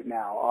me right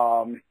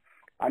now.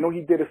 I know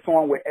he did a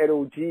song with Ed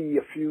O.G.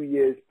 a few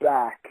years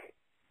back,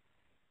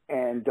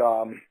 and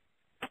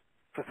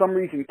for some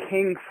reason,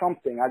 King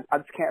something, I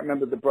just can't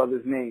remember the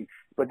brother's name,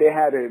 but they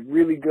had a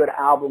really good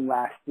album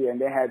last year, and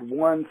they had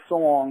one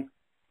song,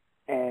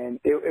 and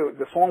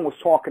the song was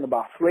talking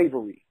about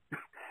slavery,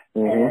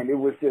 and it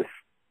was just,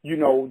 you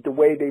know, the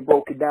way they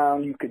broke it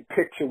down, you could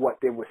picture what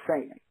they were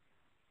saying,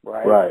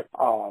 right? Right.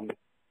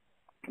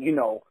 You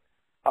know,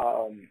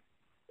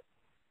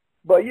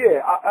 but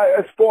yeah,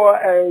 as far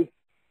as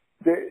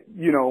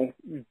you know,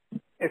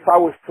 if I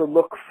was to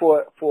look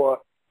for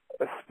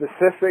a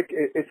specific,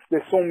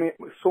 there's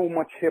so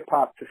much hip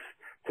hop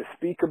to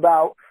speak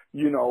about.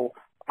 You know,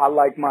 I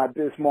like my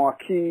Biz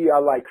Markie, I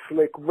like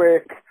Slick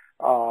Rick,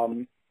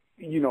 you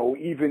know,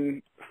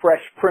 even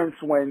Fresh Prince.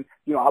 When,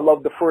 you know, I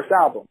love the first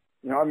album.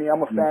 You know what I mean?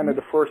 I'm a fan of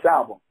the first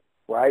album,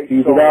 right?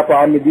 He's a rapper,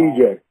 I'm a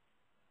DJ.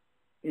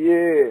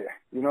 Yeah,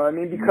 you know what I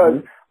mean?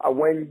 Because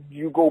when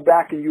you go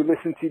back and you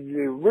listen to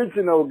the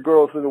original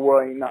Girls of the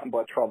World Ain't Nothing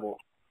But Trouble,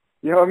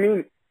 you know what I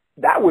mean?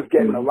 That was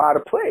getting a lot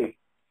of play.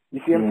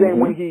 You see what I'm saying?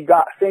 When he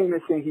got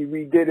famous and he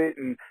redid it,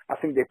 and I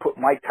think they put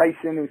Mike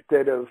Tyson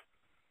instead of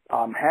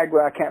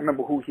Hagler. I can't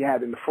remember who he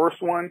had in the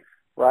first one,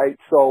 right?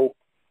 So,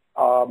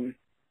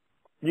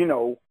 you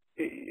know,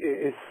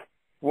 it's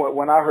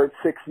when I heard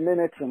 6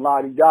 Minutes and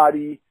Lottie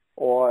Dottie,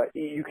 or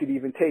you could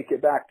even take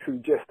it back to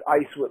just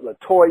Ice with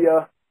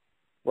LaToya,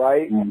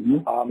 right?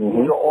 These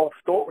are all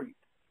stories,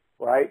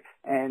 right?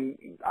 And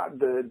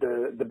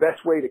the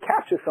best way to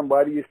capture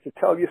somebody is to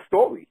tell your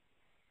story.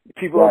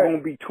 People are going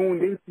to be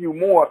tuned into you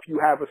more if you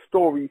have a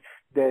story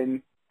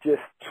than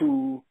just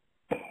to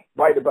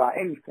write about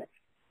anything,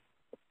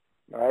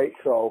 right?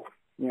 So,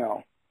 you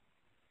know.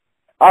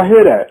 I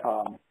hear that.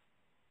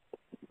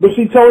 But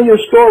see, telling your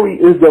story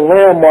is the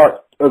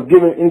landmark of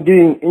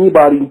getting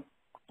anybody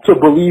to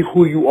believe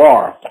who you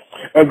are.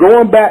 And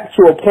going back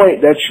to a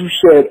point that you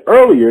said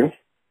earlier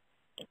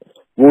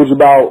was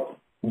about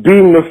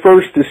being the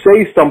first to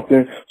say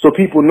something so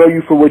people know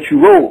you for what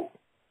you wrote.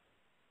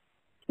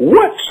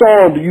 What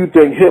song do you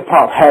think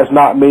hip-hop has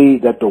not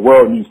made that the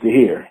world needs to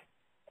hear?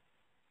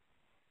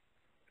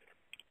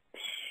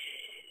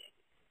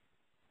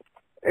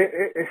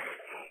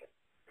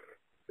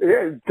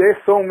 There's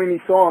so many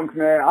songs,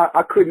 man.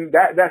 I couldn't,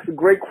 that's a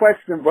great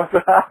question,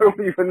 brother. I don't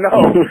even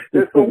know.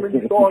 There's so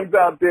many songs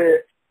out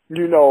there,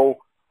 you know,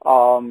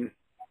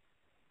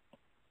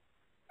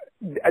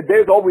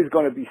 there's always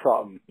going to be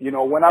something. You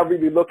know, when I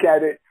really look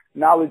at it,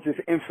 knowledge is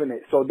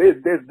infinite. So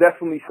there's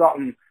definitely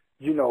something,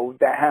 you know,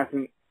 that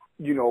hasn't,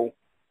 you know,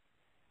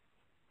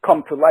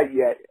 come to light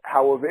yet.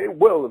 However, it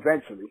will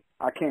eventually.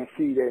 I can't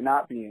see there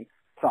not being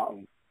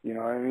something, you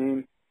know what I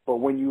mean? But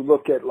when you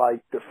look at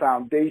like the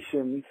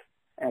foundations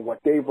and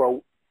what they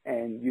wrote,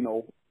 and, you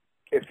know,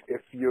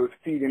 if you're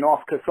feeding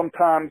off, because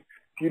sometimes,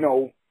 you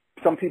know,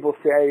 some people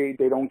say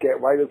they don't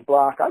get writer's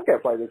block. I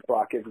get writer's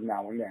block every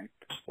now and then,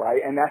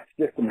 right? And that's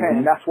just the pen.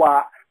 And that's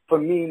why, for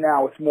me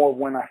now, it's more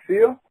when I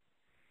feel.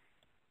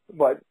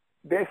 But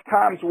there's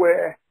times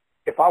where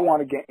if I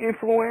want to get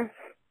influence,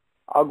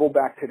 I'll go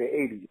back to the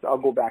 80s. I'll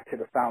go back to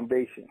the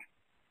foundation,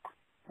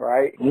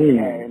 right?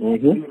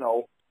 And, you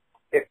know,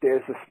 if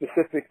there's a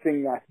specific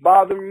thing that's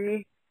bothering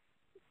me,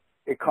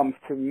 it comes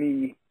to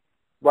me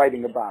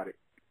writing about it,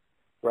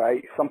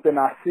 right? Something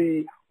I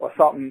see or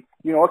something,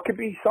 you know, it could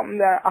be something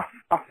that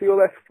I feel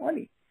that's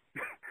funny,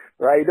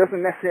 right? It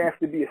doesn't necessarily have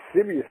to be a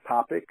serious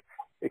topic.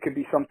 It could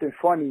be something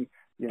funny,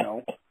 you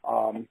know.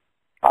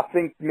 I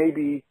think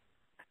maybe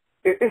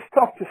it's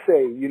tough to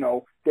say, you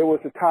know. There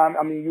was a time,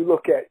 I mean, you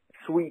look at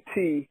Sweet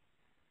Tea,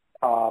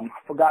 I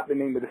forgot the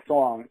name of the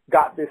song,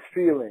 Got This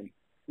Feeling,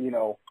 you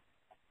know.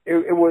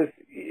 It was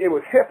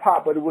hip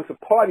hop, but it was a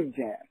party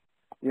jam.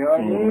 You know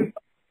what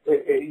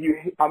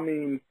I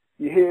mean?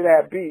 You hear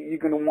that beat, you're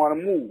gonna want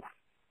to move,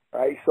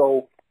 right?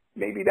 So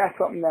maybe that's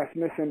something that's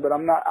missing. But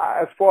I'm not,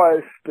 as far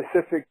as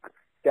specific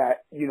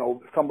that, you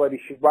know, somebody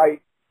should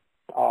write.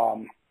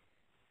 You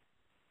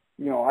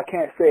know, I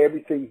can't say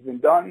everything's been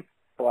done,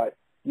 but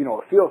you know,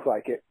 it feels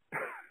like it.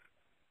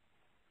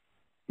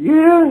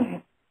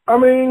 Yeah, I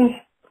mean,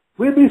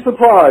 we'd be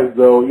surprised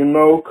though, you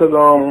know, because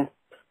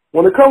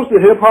when it comes to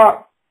hip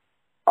hop,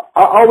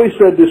 I always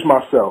said this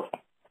myself.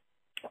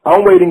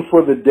 I'm waiting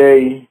for the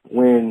day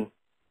when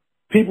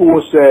people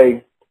will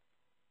say,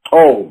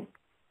 oh,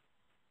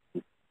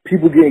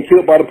 people getting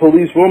killed by the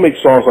police, we don't make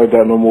songs like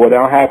that no more. That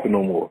don't happen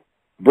no more.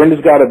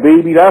 Brenda's Got a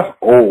Baby, that's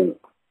old.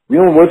 We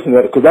don't listen to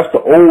that because that's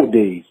the old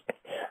days.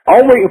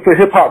 I'm waiting for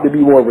hip-hop to be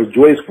more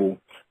rejoiceful.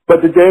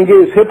 But the thing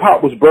is,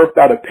 hip-hop was birthed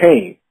out of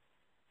pain.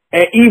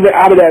 And even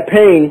out of that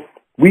pain,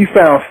 we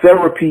found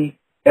therapy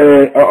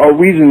and a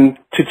reason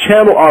to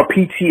channel our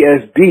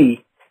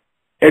PTSD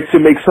and to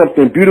make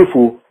something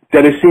beautiful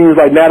that it seems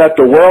like now that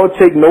the world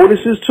take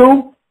notices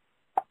to,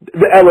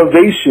 the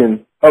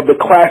elevation of the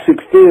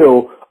classic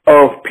feel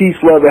of peace,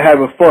 love, and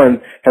having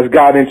fun has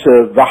got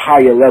into the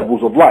higher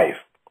levels of life.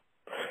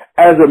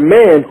 As a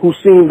man who's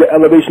seen the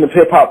elevation of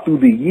hip-hop through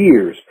the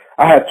years,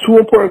 I have two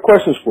important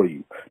questions for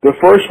you. The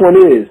first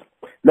one is,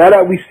 now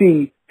that we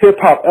see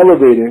hip-hop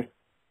elevating,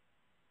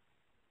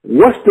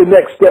 What's the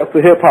next step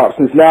for hip hop?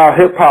 Since now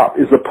hip hop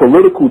is a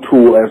political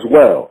tool as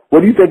well.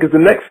 What do you think is the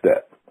next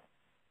step?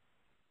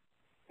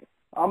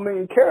 I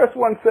mean, Karis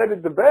once said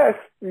it the best.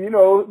 You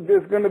know,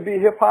 there's going to be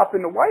hip hop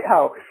in the White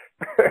House.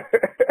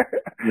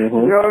 You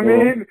know what I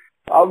mean?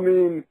 I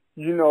mean,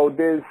 you know,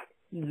 there's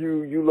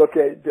you look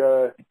at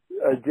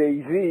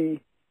Jay-Z,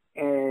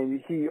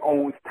 and he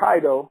owns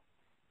Tidal,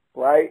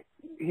 right?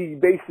 He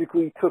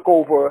basically took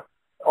over,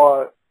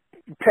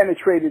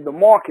 penetrated the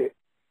market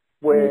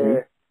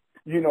where,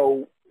 you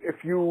know,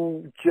 if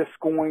you just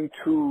going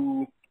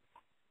to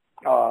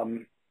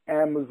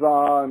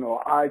Amazon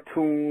or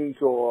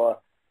iTunes or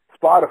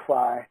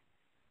Spotify,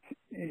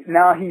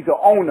 now he's an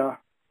owner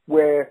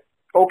where,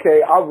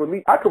 okay,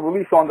 I could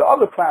release on the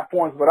other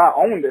platforms, but I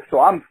own this, so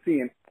I'm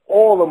seeing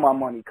all of my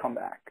money come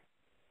back.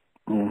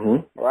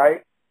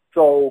 Right?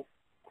 So,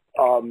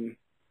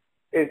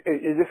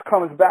 it just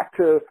comes back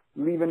to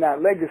leaving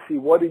that legacy.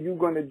 What are you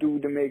going to do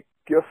to make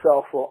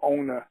yourself an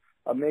owner,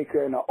 a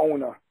maker and an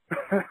owner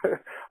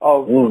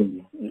of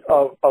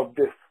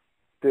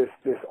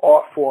this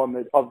art form,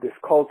 of this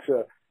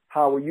culture?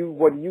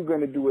 What are you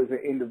going to do as an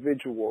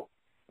individual?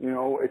 You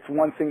know, it's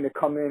one thing to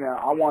come in and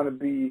I want to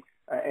be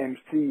an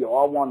MC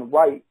or I want to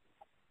write,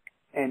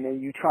 and then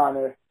you trying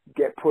to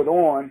get put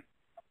on,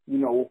 you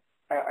know,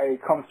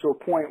 it comes to a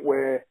point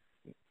where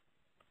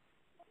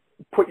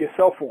put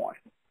yourself on,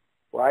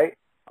 right?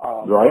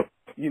 Right.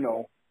 You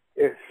know,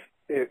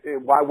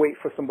 why wait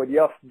for somebody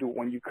else to do it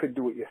when you could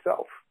do it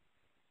yourself,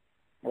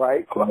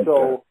 right? Like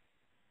so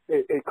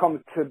it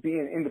comes to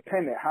being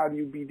independent. How do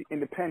you be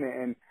independent?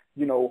 And,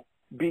 you know,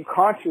 be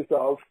conscious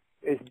of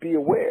is be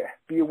aware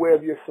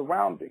of your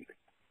surroundings.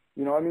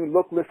 You know what I mean?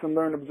 Look, listen,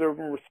 learn, observe,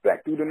 and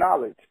respect through the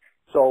knowledge.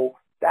 So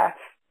that's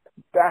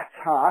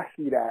how I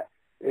see that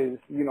is,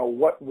 you know,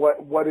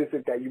 what is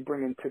it that you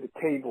bring into the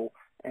table,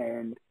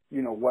 and,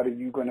 you know, what are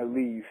you going to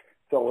leave?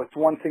 So it's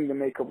one thing to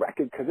make a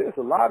record, because there's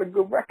a lot of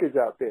good records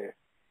out there.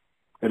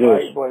 It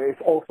right? is. But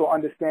it's also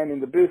understanding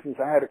the business.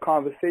 I had a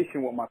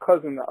conversation with my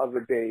cousin the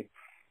other day,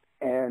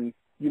 and,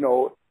 you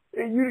know,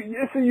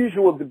 it's a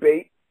usual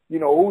debate, you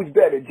know, who's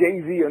better,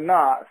 Jay-Z or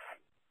Nas,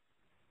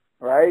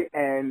 right?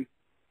 And,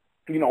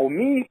 you know,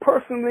 me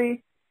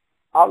personally,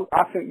 I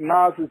think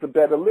Nas is a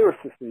better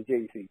lyricist than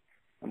Jay-Z.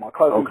 And my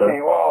cousin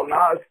came, oh,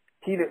 Nas,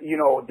 you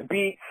know, the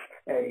beats,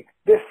 and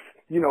this,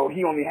 you know,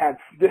 he only had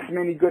this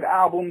many good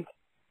albums.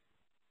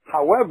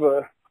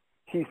 However,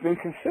 he's been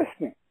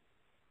consistent.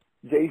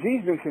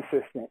 Jay-Z's been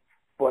consistent.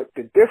 But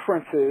the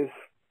difference is,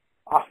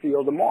 I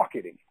feel the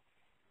marketing.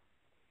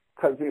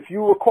 Because if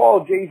you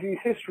recall Jay-Z's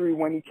history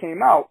when he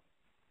came out,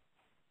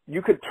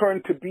 you could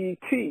turn to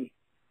BET.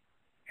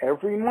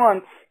 Every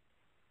month,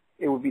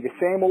 it would be the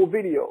same old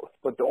videos.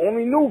 But the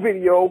only new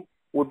video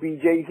would be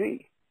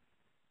Jay-Z.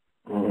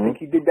 I think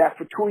he did that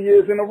for 2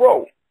 years in a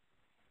row.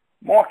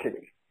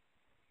 Marketing.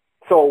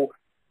 So,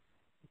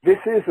 this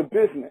is a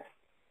business.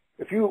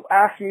 If you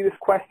asked me this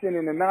question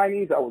in the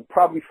 90s, I would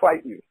probably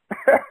fight you.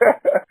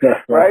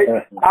 Right?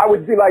 I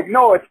would be like,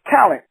 no, it's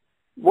talent.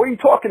 What are you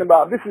talking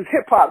about? This is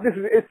hip hop.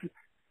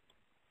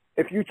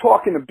 If you're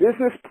talking the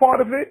business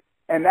part of it,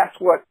 and that's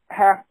what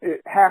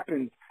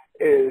happens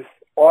is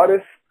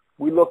artists,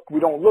 we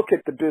don't look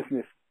at the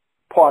business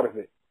part of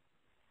it.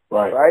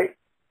 Right. Right?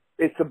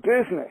 It's a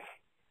business.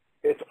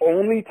 It's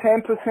only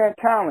 10%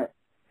 talent.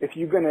 If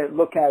you're going to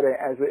look at it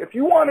if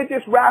you want to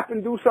just rap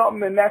and do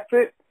something and that's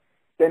it,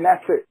 then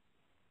that's it.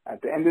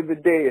 At the end of the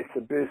day, it's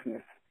a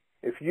business.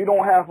 If you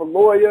don't have a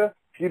lawyer,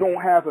 if you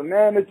don't have a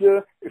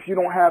manager, if you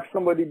don't have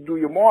somebody to do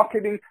your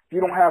marketing, if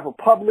you don't have a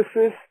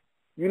publicist,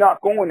 you're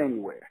not going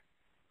anywhere.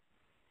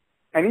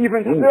 And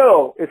even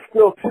still, it's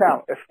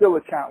still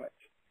a challenge,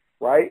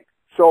 right?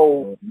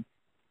 So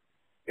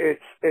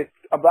it's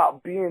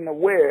about being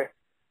aware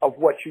of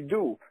what you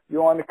do.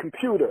 You're on the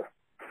computer,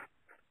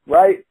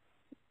 right?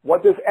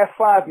 What does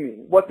F5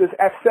 mean? What does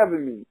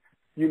F7 mean?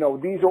 You know,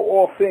 these are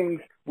all things,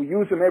 we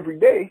use them every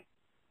day.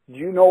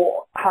 You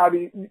know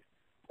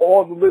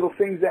all the little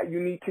things that you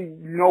need to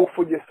know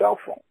for your cell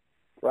phone,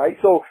 right?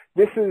 So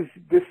this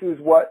is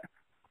why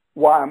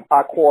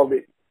I call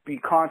it be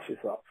conscious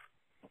of,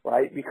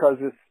 right? Because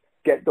it's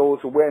get those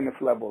awareness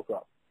levels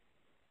up.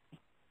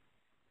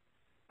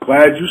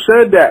 Glad you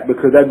said that,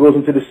 because that goes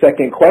into the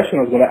second question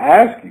I was going to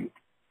ask you.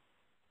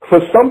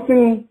 For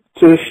something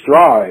to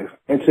strive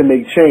and to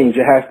make change,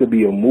 it has to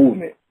be a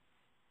movement.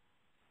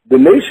 The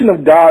Nation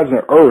of Gods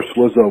and Earths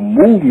was a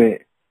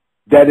movement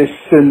that is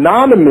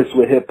synonymous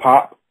with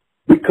hip-hop,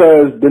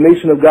 because the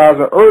Nation of Gods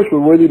and Earths were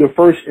really the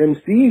first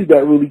MCs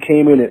that really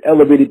came in and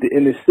elevated the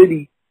inner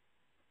city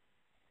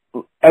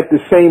at the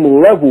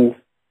same level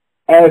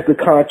as the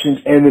conscience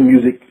and the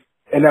music,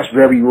 and that's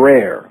very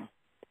rare.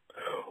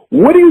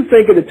 What do you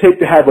think it would take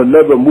to have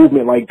another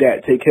movement like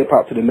that take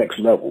hip-hop to the next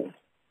level?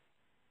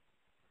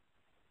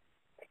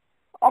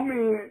 I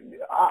mean,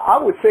 I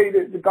would say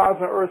that the Gods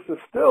and Earths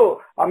are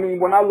still, I mean,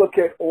 when I look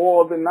at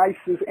all the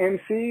nicest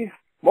MCs,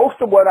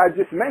 most of what I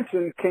just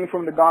mentioned came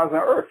from the Gods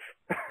and Earths.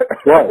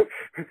 Right.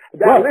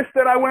 That list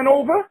that I went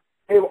over,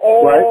 they were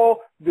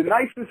all the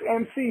nicest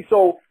MCs.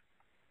 So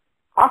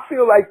I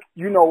feel like,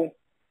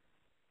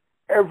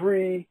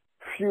 every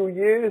few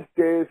years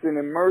there's an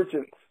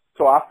emergence.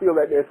 So I feel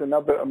that there's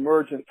another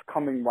emergence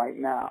coming right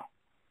now,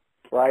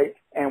 right?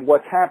 And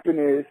what's happened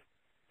is,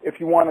 if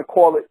you want to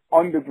call it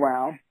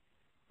underground,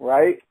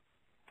 right,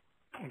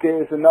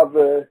 there's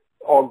another,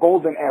 or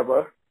golden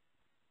era,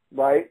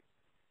 right?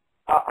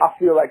 I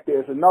feel like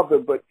there's another,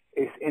 but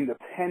it's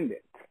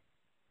independent.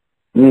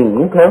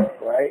 Okay.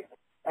 Right?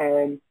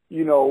 And,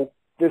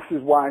 this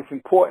is why it's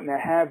important to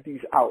have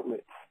these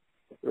outlets,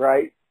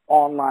 right?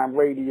 Online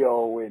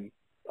radio and,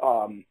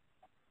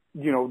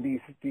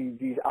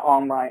 these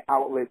online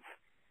outlets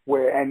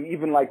where, and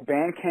even like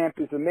Bandcamp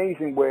is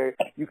amazing, where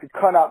you could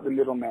cut out the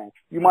middleman.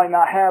 You might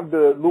not have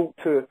the loot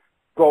to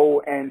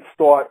go and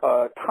start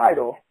a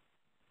title,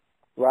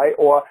 right?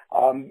 Or,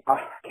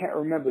 I can't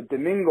remember,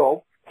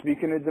 Domingo,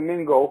 speaking of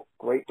Domingo,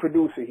 great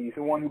producer. He's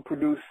the one who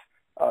produced,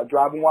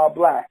 Driving While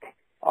Black.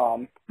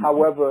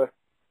 However,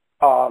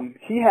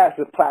 he has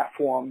a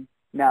platform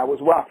now as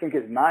well. I think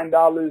it's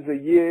 $9 a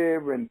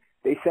year, and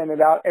they send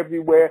it out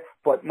everywhere.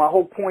 But my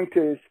whole point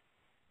is,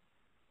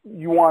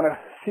 you want to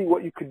see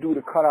what you could do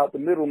to cut out the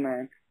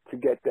middleman to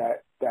get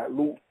that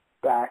loot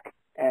back,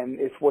 and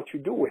it's what you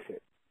do with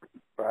it,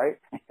 right?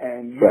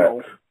 And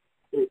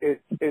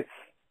it's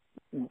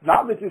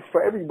knowledge is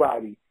for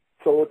everybody.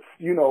 So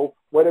it's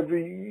whatever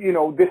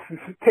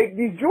take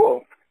these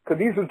jewels, because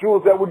these are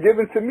jewels that were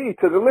given to me,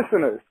 to the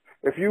listeners.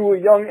 If you were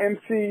a young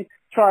MC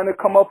trying to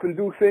come up and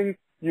do things,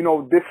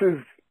 this is,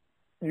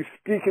 you're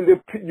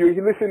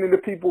listening to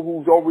people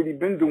who's already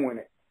been doing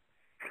it,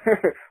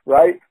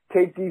 right?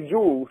 Take these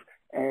jewels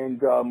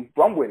and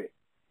run with it.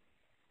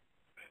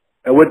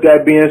 And with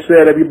that being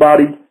said,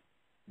 everybody,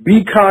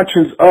 Be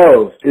Conscious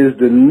Of is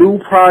the new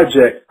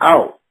project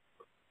out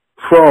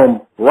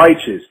from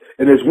Righteous.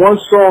 And there's one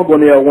song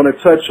on there I want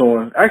to touch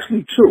on,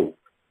 actually two.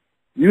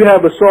 You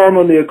have a song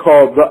on there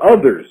called The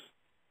Others,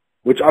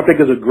 which I think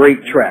is a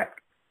great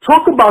track.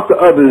 Talk about The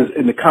Others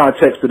in the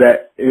context of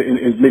that,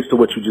 in mixed to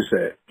what you just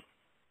said.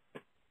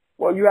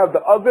 Well, you have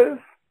the others,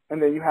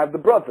 and then you have the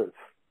brothers,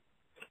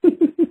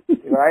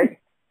 right?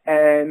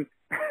 And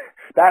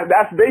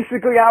that's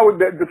basically how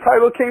the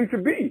title came to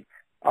be.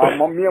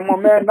 Me and my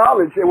man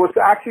Knowledge, it was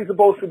actually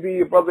supposed to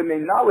be a brother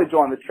named Knowledge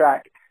on the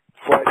track,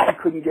 but he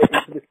couldn't get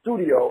into the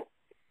studio.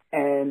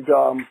 And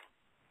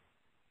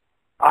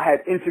I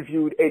had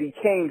interviewed Eddie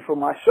Kane for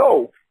my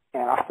show,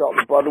 and I felt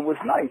the brother was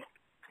nice.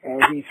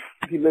 And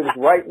he lives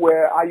right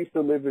where I used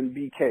to live in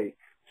BK.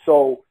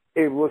 So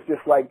it was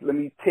just like, let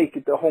me take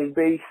it to home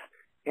base.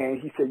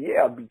 And he said,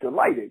 yeah, I'd be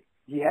delighted.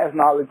 He has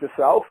knowledge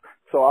himself.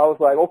 So I was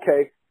like,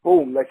 okay,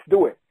 boom, let's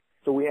do it.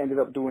 So we ended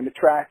up doing the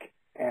track,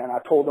 and I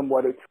told him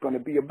what it's going to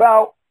be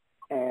about,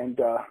 and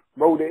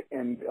wrote it,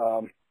 and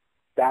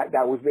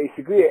that was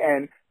basically it.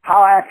 And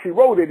how I actually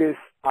wrote it is,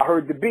 I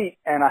heard the beat,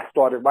 and I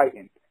started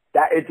writing.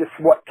 That is just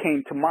what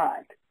came to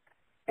mind.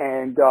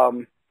 And,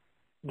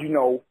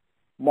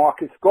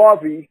 Marcus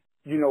Garvey,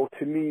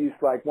 to me is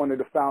like one of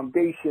the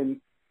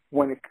foundation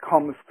when it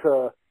comes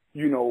to,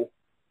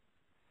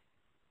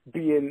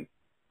 being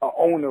an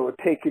owner or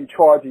taking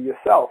charge of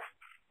yourself.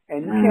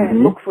 And you can't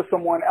look for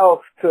someone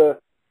else to,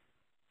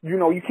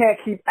 you can't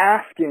keep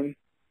asking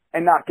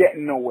and not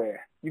getting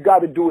nowhere. You got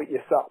to do it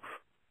yourself.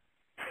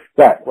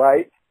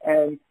 Right?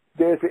 And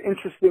there's an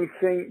interesting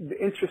thing,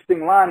 the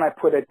interesting line I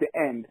put at the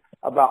end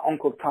about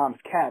Uncle Tom's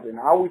Cabin.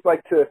 I always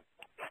like to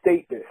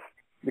state this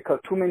because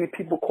too many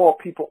people call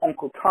people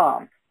Uncle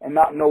Tom and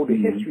not know the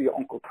history of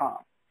Uncle Tom.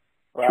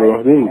 Right?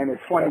 Sure. And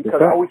it's funny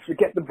because I always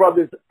forget the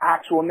brother's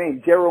actual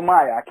name,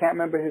 Jeremiah. I can't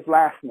remember his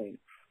last name,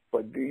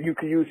 but you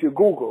can use your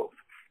Googles.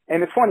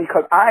 And it's funny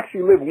because I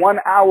actually live 1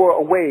 hour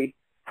away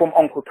from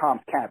Uncle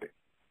Tom's Cabin.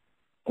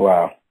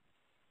 Wow.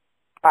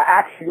 I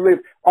actually live.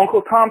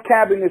 Uncle Tom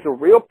Cabin is a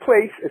real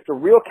place. It's a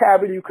real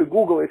cabin. You could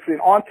Google it. It's in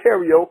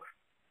Ontario,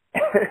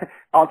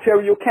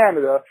 Ontario,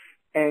 Canada.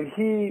 And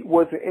he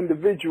was an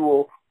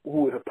individual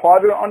who was a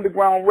part of the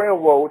Underground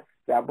Railroad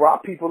that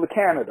brought people to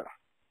Canada.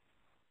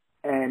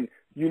 And,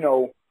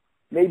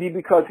 maybe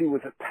because he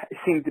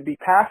seemed to be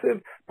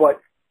passive, but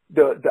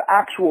the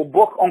actual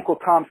book, Uncle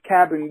Tom's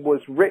Cabin,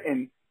 was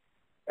written,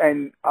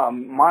 and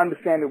my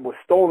understanding was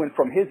stolen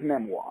from his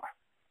memoir.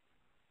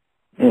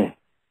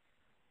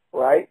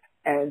 Right?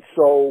 And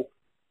so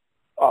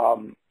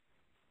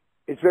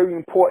it's very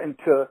important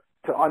to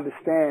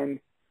understand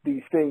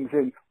these things.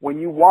 And when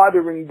you're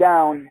watering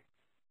down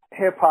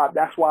hip hop,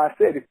 that's why I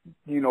said, if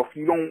you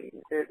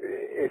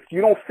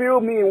don't feel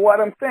me in what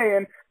I'm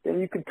saying, then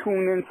you can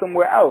tune in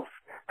somewhere else.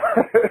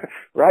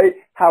 Right?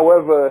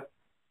 However,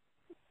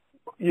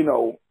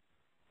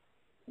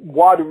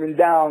 watering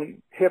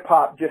down hip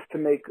hop just to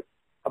make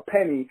a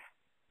penny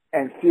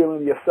and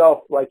feeling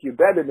yourself like you're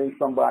better than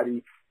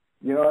somebody,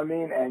 you know what I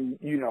mean? And,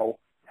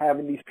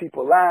 having these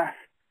people laugh,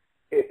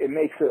 it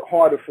makes it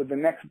harder for the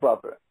next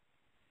brother.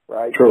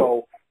 Right? True.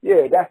 So,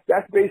 yeah,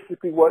 that's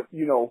basically what,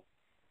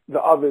 the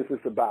others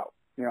is about.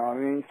 You know what I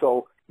mean?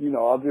 So,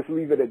 I'll just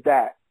leave it at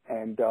that.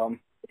 And,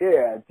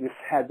 I just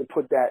had to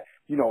put that,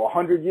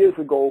 100 years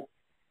ago,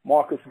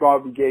 Marcus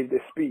Garvey gave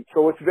this speech.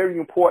 So it's very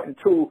important,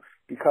 too,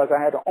 because I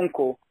had an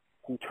uncle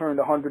who turned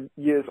 100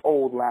 years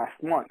old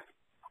last month.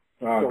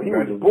 Oh, so he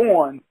was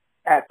born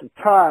at the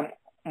time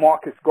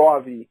Marcus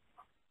Garvey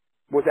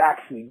was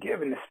actually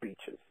giving the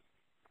speeches.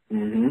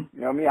 Mm-hmm.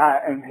 You know what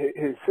I mean? And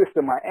his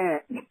sister, my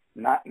aunt,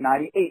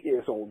 98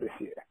 years old this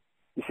year.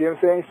 You see what I'm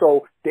saying?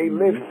 So they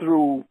lived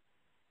through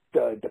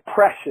the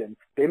Depression.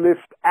 They lived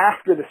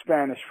after the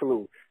Spanish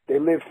flu. They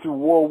lived through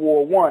World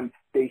War I.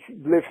 They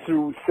lived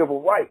through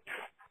civil rights,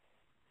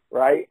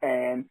 right?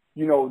 And,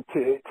 you know,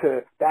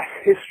 that's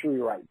history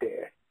right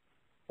there,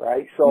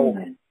 right? So,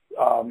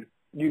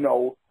 you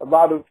know,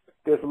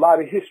 there's a lot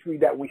of history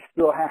that we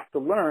still have to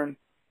learn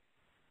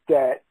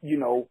that, you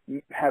know,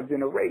 have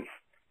been erased.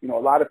 You know,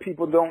 a lot of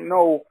people don't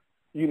know,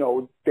 you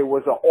know, there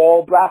was an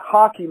all-black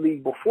hockey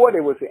league before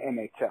there was an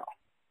NHL.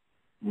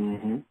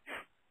 Mm-hmm.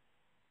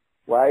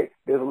 Right?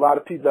 There's a lot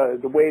of people,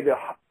 the way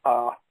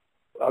a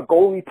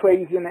goalie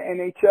plays in the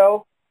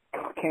NHL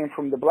came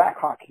from the black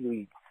hockey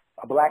league.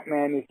 A black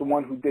man is the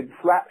one who did the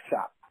slap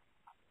shot.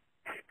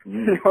 Mm-hmm.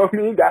 You know what I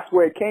mean? That's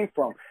where it came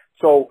from.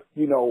 So,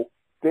 you know,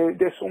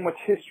 there's so much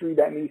history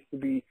that needs to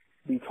be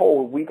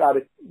told. We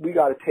gotta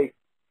take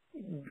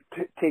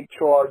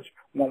charge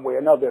one way or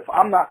another. If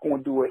I'm not going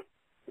to do it,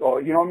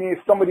 or you know what I mean,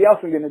 if somebody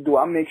else is going to do it,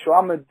 I'll make sure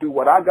I'm going to do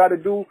what I got to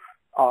do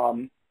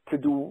to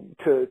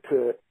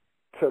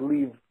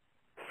leave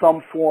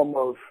some form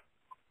of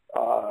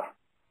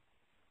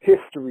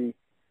history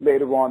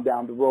later on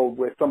down the road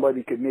where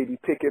somebody could maybe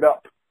pick it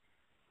up.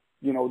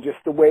 You know,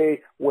 just the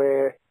way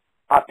where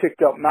I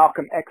picked up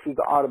Malcolm X's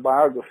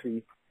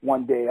autobiography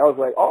one day. I was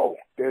like, oh,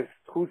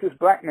 who's this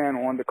black man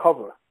on the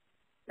cover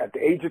at the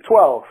age of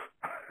 12,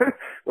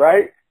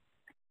 right?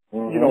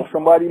 Mm-hmm. You know,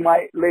 somebody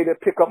might later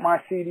pick up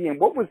my CD and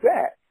what was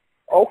that?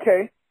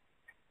 Okay,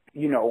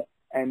 you know,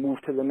 and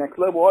move to the next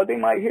level. Or they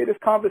might hear this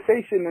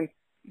conversation and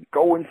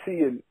go and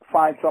see and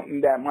find something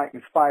that might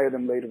inspire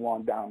them later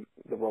on down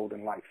the road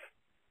in life.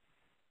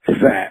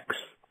 Facts.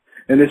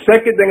 And the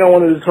second thing I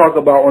wanted to talk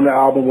about on the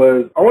album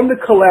was I wanted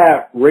to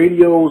collab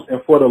Radios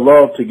and For the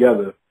Love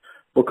together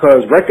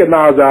because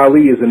Recognize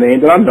Ali is a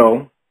name that I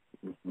know.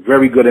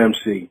 Very good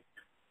MC.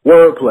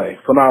 Wordplay.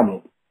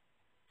 Phenomenal.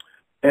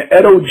 And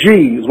Edo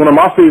G is one of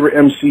my favorite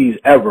MCs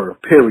ever,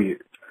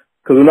 period.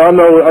 Because I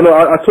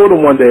told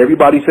him one day,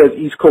 everybody says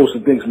East Coast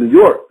and thinks New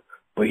York.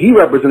 But he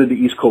represented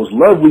the East Coast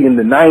lovely in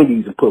the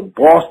 90s and put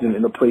Boston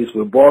in a place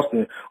where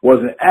Boston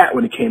wasn't at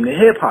when it came to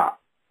hip-hop.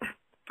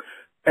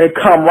 And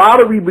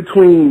camaraderie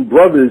between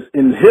brothers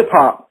in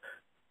hip-hop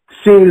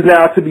seems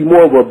now to be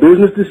more of a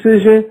business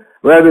decision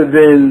rather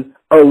than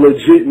a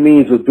legit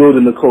means of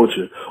building the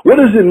culture. What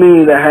does it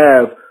mean to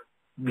have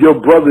your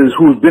brothers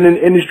who've been in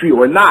the industry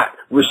or not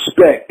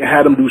respect and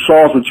have them do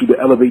songs with you to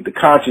elevate the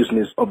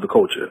consciousness of the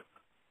culture?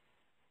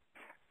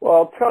 Well,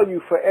 I'll tell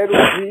you, for Edo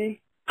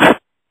G,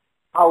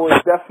 I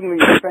was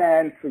definitely a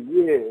fan for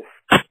years.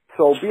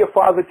 So Be a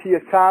Father to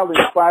Your Child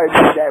inspired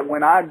me that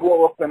when I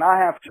grow up and I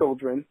have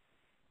children,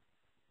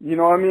 you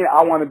know what I mean,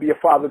 I want to be a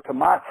father to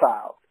my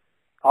child.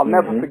 I'll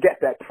never forget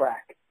that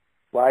track,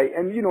 right?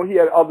 And, you know, he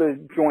had other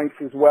joints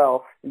as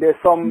well. There's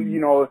some, you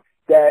know,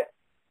 that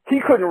he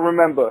couldn't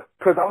remember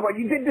because I was like,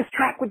 you did this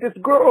track with this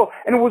girl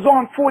and it was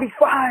on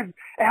 45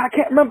 and I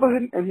can't remember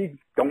it. And he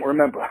don't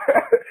remember.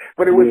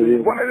 But it was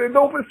one of the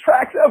dopest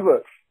tracks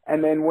ever.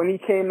 And then when he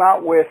came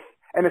out with,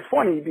 and it's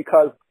funny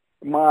because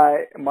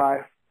my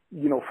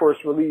you know,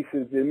 first release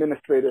is The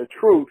Administrator of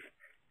Truth,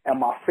 and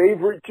my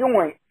favorite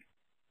joint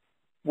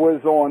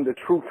was on The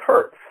Truth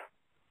Hurts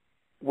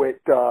with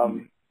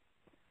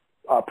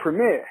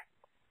Premier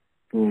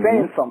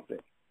saying something.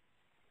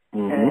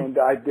 And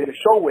I did a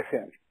show with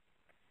him.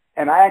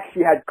 And I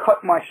actually had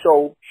cut my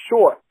show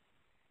short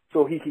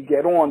so he could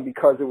get on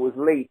because it was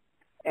late.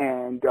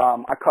 And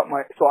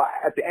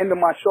at the end of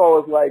my show, I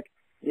was like,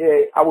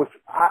 yeah, I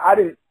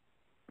didn't,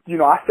 you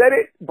know, I said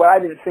it, but I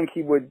didn't think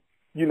he would,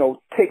 you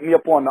know, take me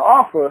up on the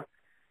offer.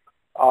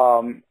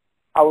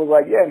 I was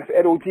like, yeah, and if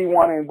Edo G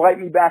want to invite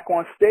me back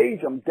on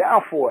stage, I'm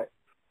down for it.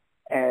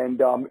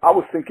 And I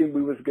was thinking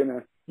we was going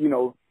to, you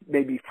know,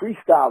 maybe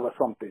freestyle or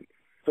something.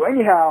 So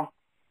anyhow,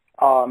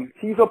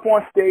 he's up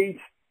on stage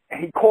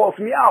and he calls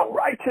me out,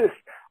 Righteous.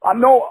 I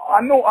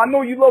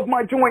know you love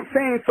my joint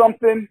saying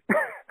something.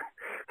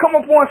 Come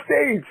up on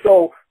stage.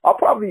 So I'll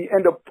probably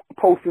end up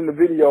posting the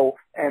video.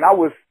 And I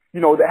was, you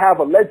know, to have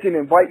a legend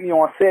invite me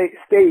on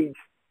stage,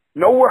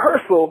 no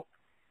rehearsal,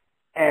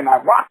 and I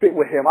rocked it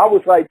with him. I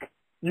was like,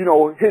 you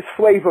know, his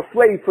Flavor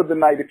Flav for the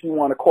night, if you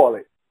want to call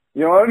it.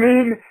 You know what I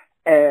mean?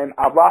 And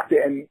I rocked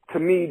it. And to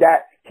me,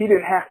 that he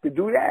didn't have to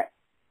do that.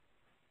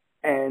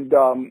 And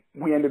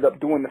we ended up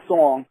doing the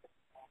song.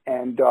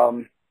 And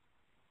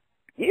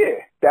yeah,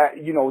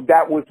 that, you know,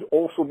 that was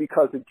also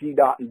because of G.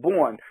 Dot and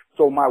Born.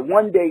 So my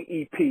One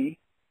Day EP,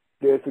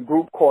 there's a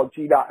group called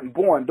G. Dot and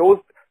Born. Those,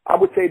 I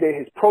would say they're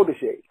his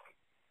proteges.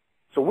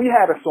 So we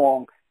had a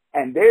song,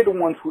 and they're the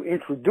ones who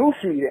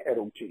introduced me to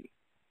Edo G.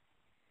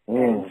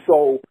 And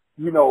so,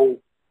 you know,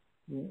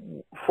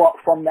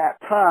 from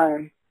that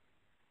time,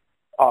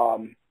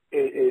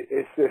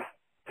 it's just,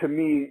 to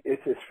me,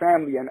 it's his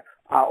family. And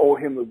I owe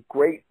him a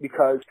great,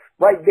 because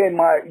right then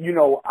I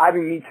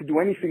didn't need to do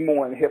anything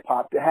more in hip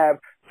hop. To have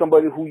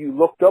somebody who you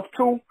looked up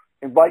to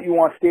invite you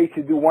on stage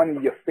to do one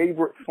of your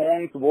favorite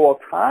songs of all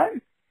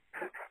time,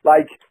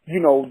 like,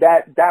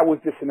 that was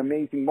just an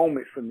amazing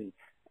moment for me.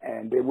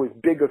 And it was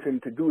big of him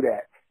to do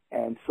that.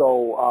 And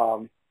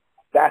so,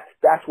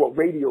 that's what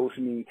radios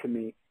mean to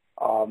me.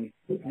 As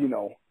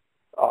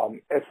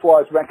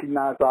far as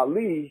Recognize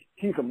Ali,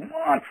 he's a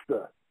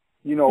monster.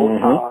 He has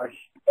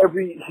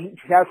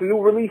a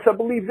new release, I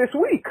believe, this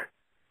week.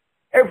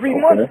 Every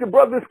month the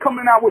brother's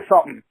coming out with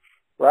something,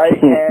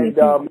 right? And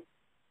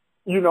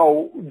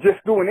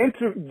just doing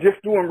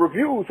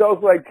reviews, I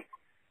was like,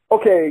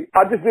 okay,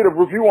 I just did a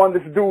review on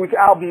this dude's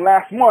album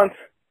last month,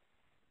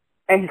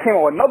 and he came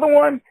out with another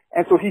one,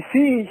 and so he's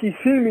seen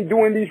me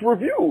doing these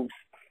reviews,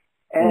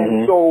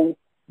 and so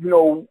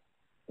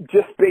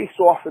just based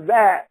off of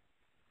that,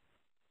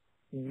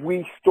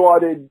 we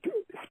started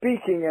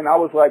speaking, and I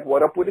was like,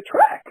 what up with a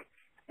track?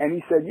 And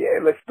he said, yeah,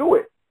 let's do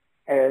it.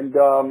 And,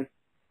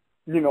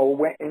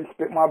 went and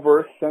spit my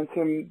verse, sent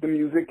him the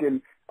music,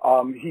 and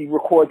he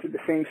records at the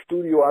same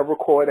studio I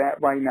record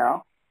at right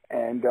now.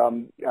 And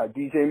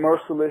DJ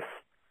Merciless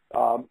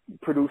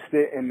produced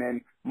it, and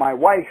then my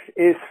wife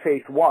is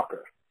Faith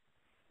Walker,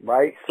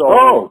 right?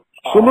 So,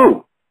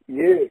 salute.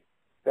 Yeah,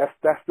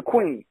 that's the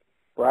queen,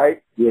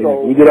 right? Yeah,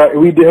 so, we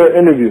did her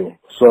interview,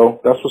 so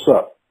that's what's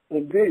up.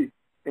 Indeed.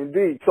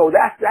 So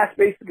that's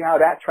basically how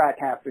that track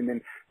happened.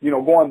 And,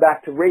 going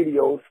back to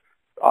radios,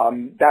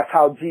 that's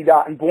how G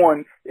Dot and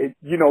Born,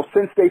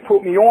 since they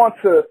put me on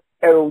to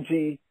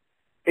LOG,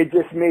 it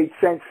just made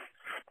sense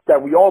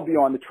that we all be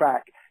on the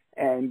track.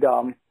 And,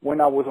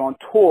 when I was on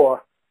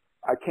tour,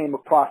 I came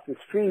across this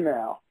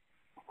female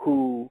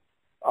who,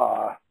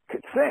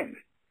 could sing.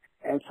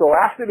 And so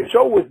after the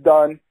show was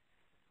done,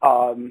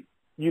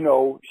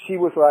 she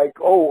was like,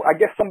 oh, I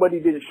guess somebody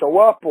didn't show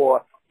up,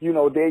 or,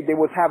 they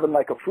was having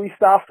like a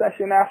freestyle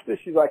session after.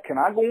 She's like, can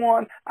I go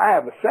on? I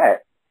have a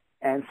set.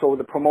 And so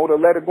the promoter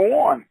let her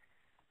go on.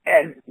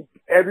 And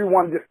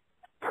everyone just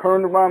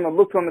turned around and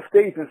looked on the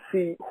stage and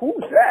see,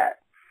 who's that?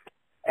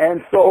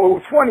 And so it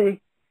was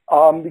funny,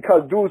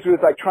 because dudes was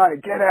like trying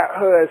to get at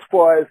her as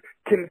far as,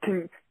 can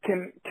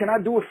I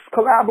do a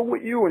collab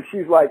with you? And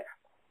she's like,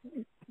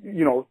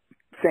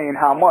 saying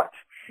how much.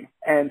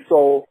 And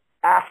so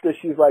after,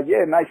 she's like,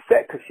 yeah, nice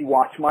set, because she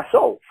watched my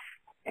show.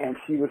 And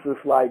she was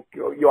just like,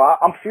 yo,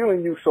 I'm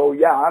feeling you, so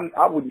yeah,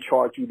 I wouldn't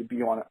charge you to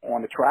be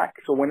on the track.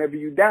 So whenever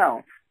you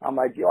down, I'm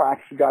like, yo, I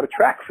actually got a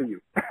track for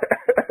you.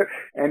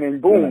 And then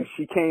boom,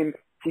 she came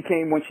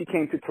when she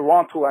came to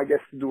Toronto, I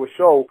guess, to do a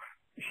show.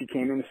 She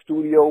came in the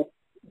studio,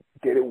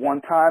 did it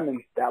one time,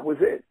 and that was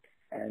it.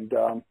 And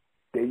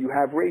there you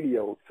have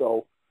radio.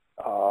 So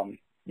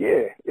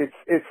yeah, it's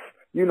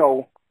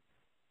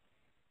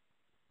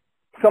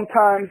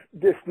sometimes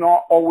it's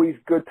not always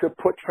good to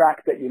put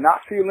tracks that you're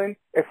not feeling.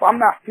 If I'm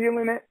not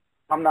feeling it,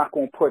 I'm not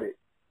going to put it,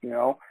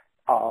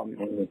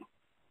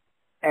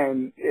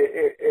 and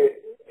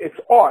it's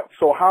art.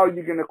 So how are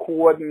you going to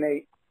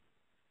coordinate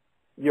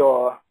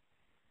your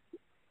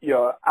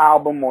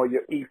album or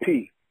your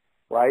EP,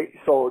 right?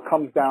 So it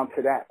comes down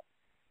to that,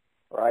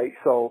 right?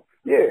 So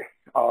yeah,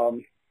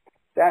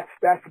 that's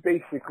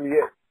basically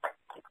it.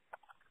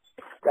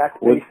 That's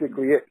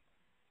basically it.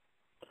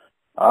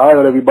 All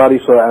right, everybody.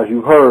 So as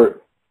you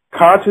heard,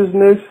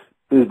 consciousness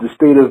is the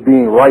state of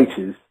being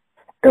righteous.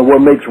 And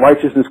what makes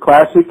righteousness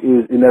classic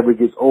is it never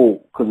gets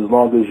old. Because as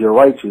long as you're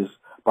righteous,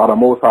 by the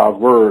Most High's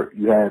word,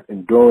 you have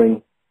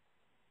enduring,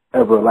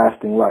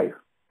 everlasting life.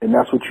 And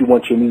that's what you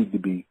want your music to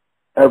be.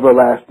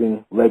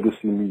 Everlasting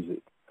legacy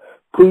music.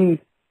 Please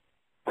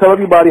tell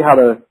everybody how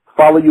to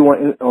follow you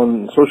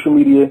on social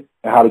media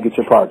and how to get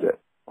your project.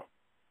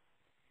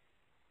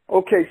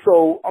 Okay,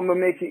 so I'm going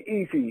to make it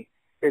easy.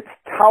 It's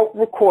Tout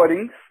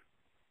Recordings,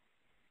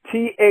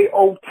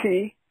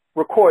 TAOT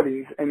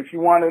Recordings. And if you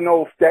want to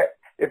know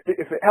if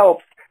it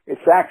helps,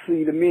 it's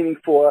actually the meaning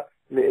for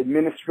the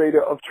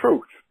Administrator of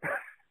Truth.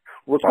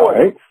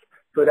 Recordings.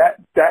 Right. So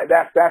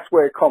that's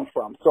where it comes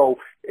from. So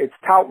it's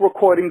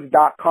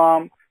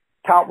toutrecordings.com,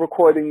 Tout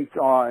Recordings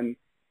on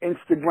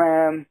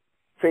Instagram,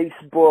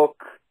 Facebook,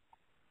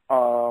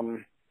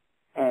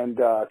 and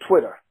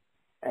Twitter.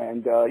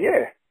 And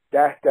yeah,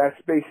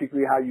 that's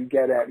basically how you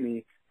get at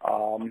me.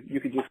 You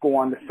could just go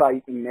on the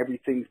site and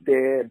everything's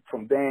there,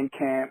 from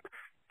Bandcamp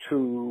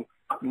to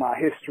my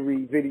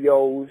history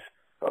videos,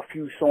 a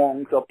few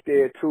songs up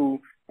there too,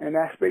 and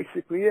that's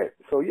basically it.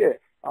 So yeah,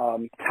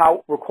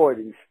 Tout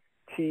Recordings,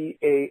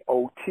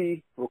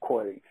 TAOT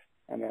Recordings,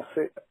 and that's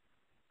it.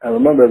 And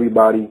remember,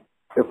 everybody,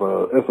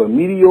 if a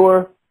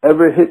meteor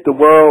ever hit the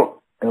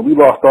world and we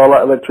lost all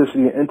our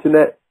electricity and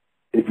internet,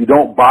 if you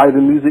don't buy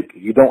the music,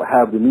 you don't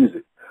have the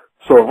music.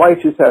 So if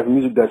Righteous has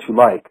music that you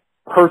like,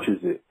 purchase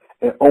it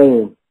and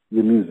own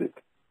your music.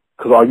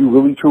 Because are you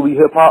really truly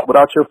hip-hop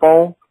without your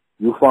phone?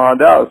 You'll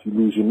find out if you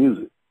lose your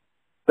music.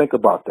 Think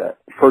about that.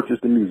 Purchase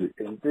the music.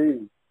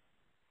 Indeed.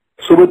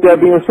 So with that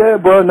being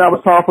said, bro, now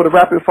it's time for the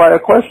rapid-fire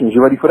questions.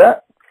 You ready for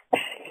that?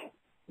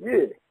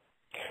 Yeah.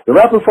 The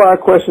rapid fire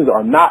questions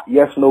are not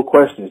yes or no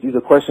questions. These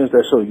are questions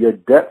that show your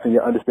depth and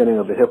your understanding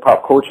of the hip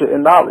hop culture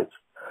and knowledge.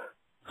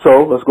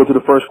 So let's go to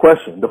the first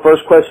question. The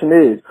first question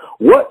is,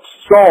 what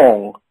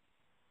song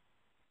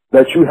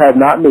that you have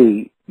not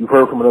made, you've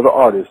heard from another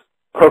artist,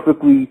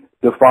 perfectly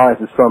defines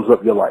and sums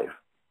up your life?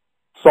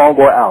 Song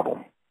or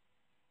album?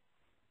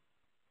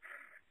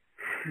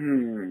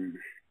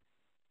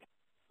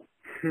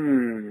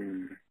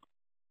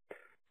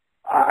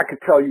 I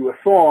could tell you a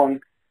song,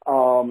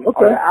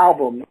 Okay. an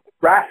album,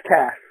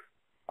 Rascass.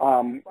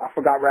 I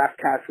forgot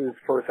Rascass's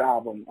first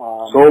album.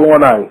 Soul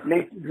on Ice.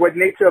 What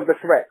Nature of the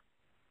Threat?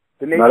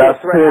 The Nature Now of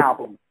the Threat his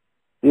album.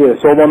 Yeah,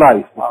 Soul on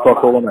Ice. It's called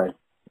Soul on Ice.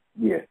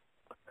 Yeah.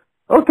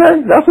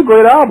 Okay, that's a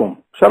great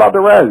album. Shout out to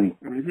Razzie.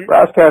 Mm-hmm.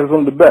 Rascass is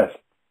one of the best.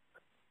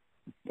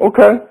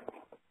 Okay.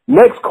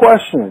 Next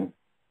question.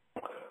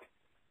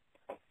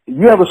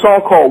 You have a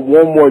song called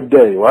One More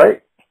Day,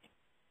 right?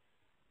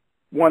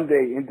 One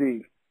Day,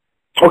 indeed.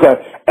 Okay.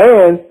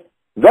 And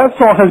that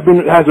song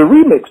has a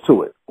remix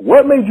to it.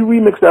 What made you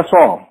remix that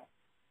song?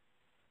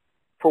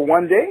 For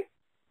One Day?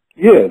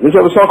 Yeah. Did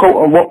you have a song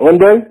called One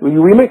Day when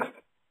you remixed?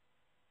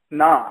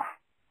 Nah.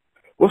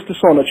 What's the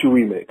song that you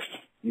remixed?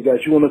 You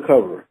got You on the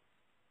Cover.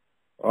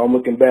 Oh, I'm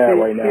looking bad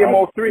right now.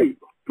 CMO3.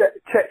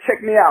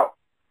 Check me out.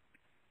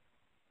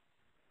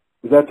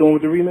 Is that the one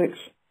with the remix?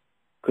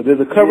 Because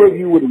there's a cover of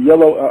you with a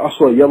yellow, I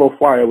saw a Yellow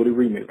Fire with a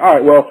remix. All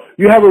right, well,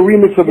 you have a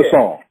remix of the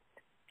song.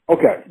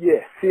 Okay.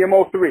 Yeah,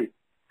 CMO3.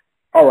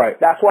 All right.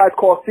 That's why it's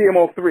called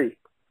CMO3.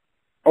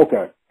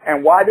 Okay.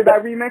 And why did I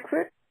remix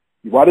it?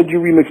 Why did you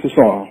remix the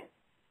song?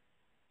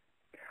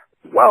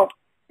 Well,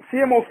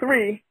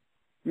 CMO3,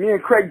 me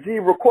and Craig G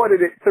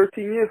recorded it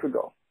 13 years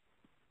ago.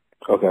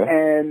 Okay.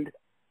 And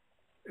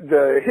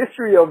the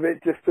history of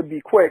it, just to be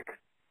quick,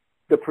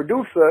 the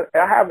producer,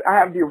 I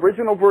have the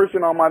original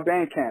version on my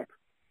Bandcamp.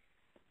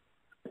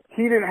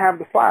 He didn't have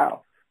the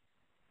files.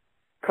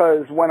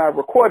 Because when I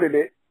recorded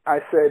it, I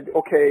said,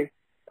 okay,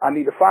 I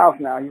need the files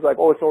now. He's like,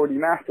 oh, it's already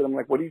mastered. I'm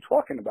like, what are you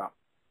talking about?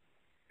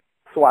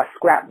 So I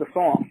scrapped the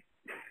song.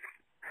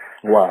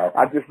 Wow.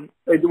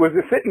 It was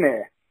just sitting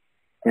there.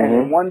 And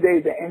then one day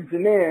the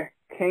engineer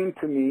came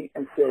to me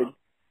and said,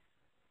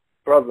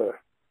 brother,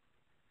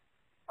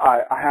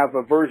 I have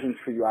a version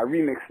for you. I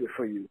remixed it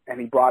for you. And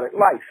he brought it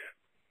life.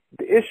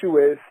 The issue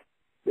is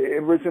the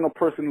original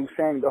person who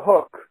sang the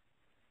hook,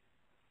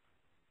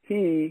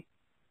 the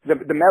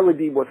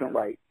melody wasn't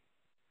right.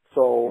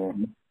 So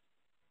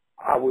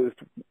I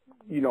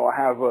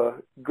have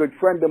a good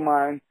friend of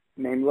mine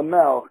named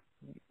Lamel,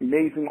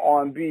 amazing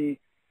R&B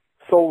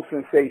soul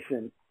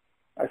sensation.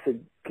 I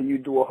said, can you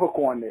do a hook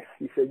on this?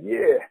 He said,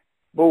 yeah.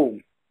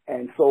 Boom.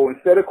 And so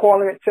instead of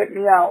calling it Check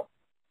Me Out,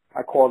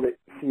 I called it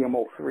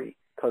CMO3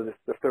 because it's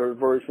the third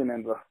version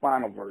and the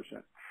final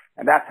version.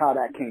 And that's how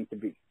that came to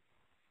be.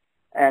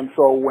 And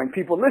so when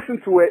people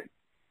listen to it,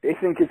 they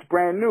think it's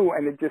brand new,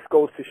 and it just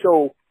goes to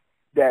show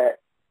that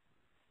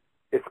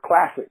it's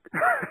classic.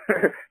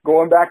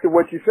 Going back to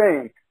what you're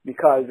saying,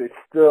 because it's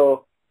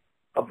still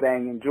a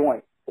banging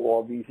joint for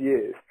all these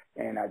years,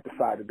 and I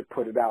decided to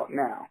put it out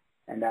now,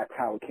 and that's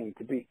how it came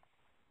to be.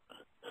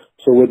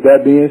 So with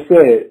that being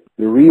said,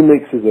 the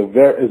remix is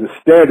a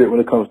standard when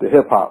it comes to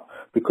hip hop,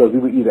 because we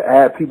would either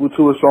add people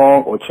to a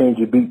song or change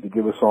a beat to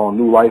give a song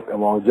new life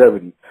and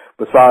longevity.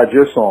 Besides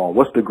your song,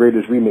 what's the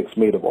greatest remix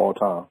made of all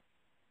time?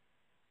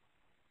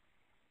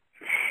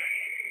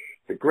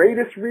 The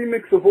greatest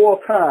remix of all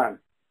time.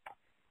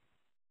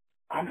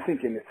 I'm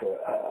thinking it's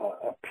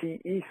a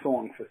PE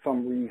song for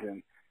some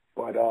reason,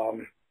 but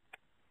you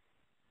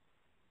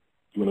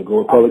want to go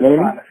with Public Enemy?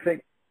 I'm trying to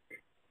think.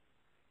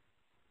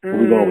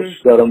 We're going with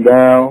Shut 'Em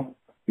Down.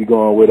 We're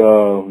going with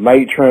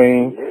Night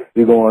Train.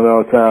 We're going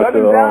all time Shut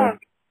 'Em Down.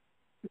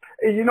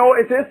 You know,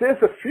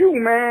 there's a few,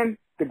 man.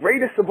 The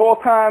greatest of all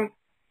time.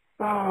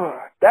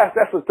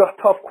 That's a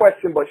tough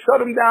question, but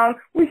Shut 'Em Down.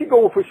 We could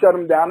go for Shut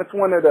 'Em Down. It's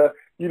one of the.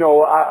 You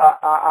know,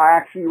 I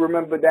actually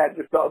remember that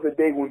just the other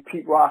day when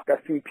I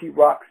seen Pete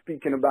Rock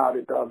speaking about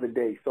it the other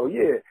day. So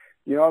yeah,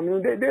 you know what I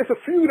mean? There's a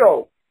few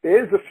though.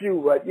 There is a few,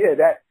 but yeah,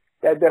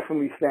 that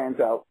definitely stands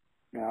out.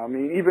 You know what I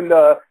mean? Even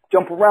the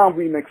Jump Around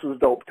remix was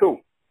dope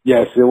too.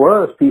 Yes, it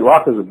was. Pete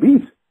Rock is a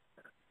beast.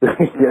 Yes,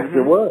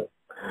 it was.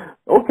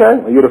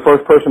 Okay. You're the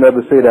first person to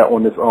ever say that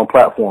on this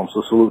platform,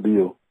 so salute to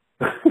you.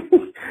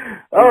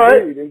 All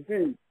right.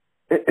 Indeed.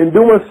 In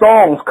doing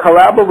songs,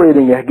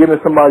 collaborating and giving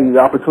somebody the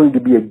opportunity to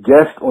be a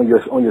guest on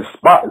your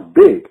spot is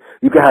big.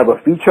 You can have a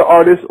feature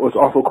artist, or it's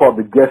also called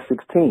the guest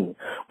 16.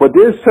 But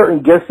there's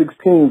certain guest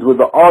 16s where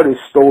the artist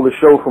stole the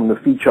show from the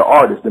feature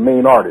artist, the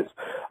main artist.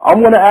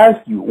 I'm going to ask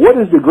you, what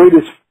is the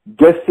greatest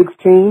guest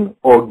 16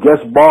 or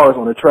guest bars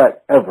on a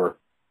track ever?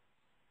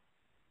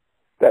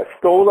 That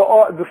stole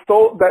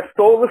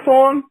the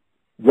song?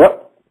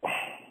 Yep.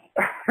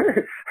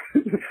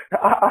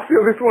 I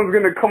feel this one's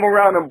going to come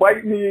around and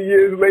bite me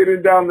years later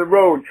down the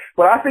road.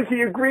 But I think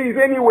he agrees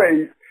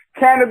anyways.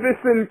 Cannabis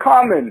and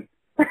Common.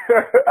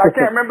 I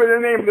can't remember the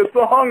name of the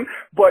song,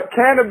 but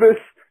Cannabis,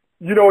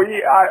 you know,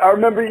 I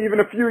remember even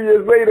a few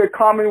years later,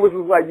 Common was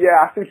like,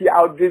 yeah, I think he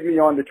outdid me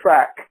on the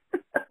track.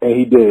 And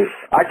he did.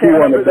 I can't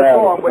remember the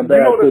song, but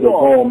you know the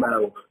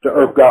song. The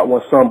earth got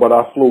one sun, but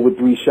I flew with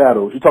three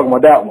shadows. You talking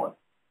about that one?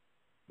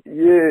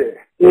 Yeah.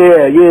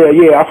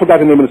 I forgot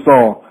the name of the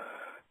song.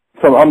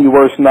 So I'm your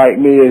worst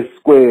nightmare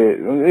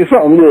squared. It's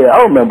something. Yeah,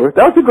 I remember.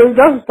 That's a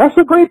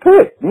great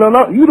pick. No,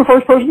 you the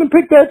first person to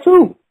pick that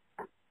too.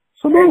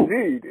 Salute.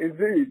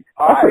 Indeed.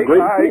 That's a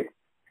great pick.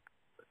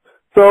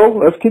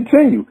 So let's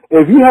continue.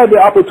 If you had the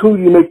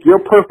opportunity to make your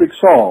perfect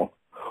song,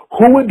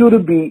 who would do the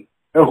beat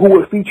and who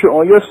would feature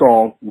on your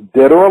song,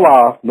 dead or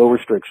alive, no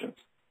restrictions?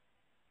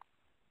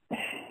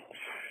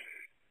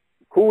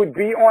 Who would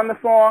be on the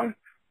song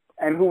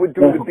and who would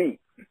do the beat?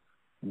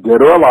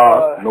 Dead or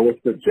alive, no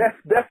restrictions.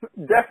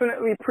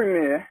 Definitely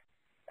Premier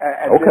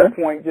at this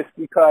point, just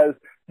because,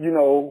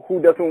 who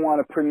doesn't want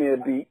a Premier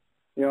beat?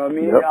 You know what I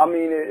mean? Yep. I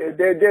mean,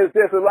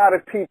 there's a lot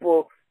of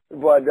people,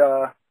 but,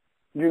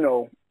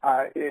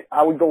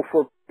 I would go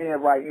for Premier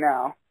right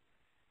now.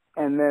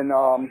 And then,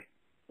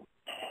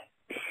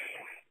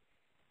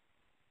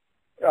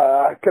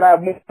 can I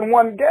have more than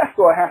one guest,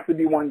 or it has to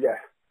be one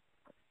guest?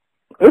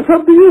 It's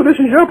up to you. This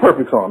is your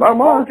perfect song, not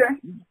mine. Okay.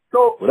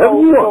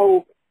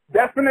 So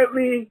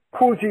definitely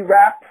Kool G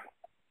Rap.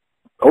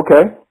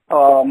 Okay.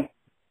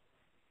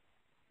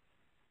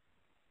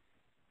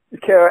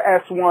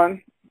 Kara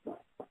S1.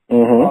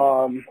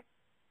 Mm-hmm.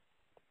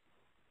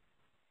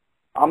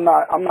 I'm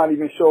not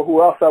even sure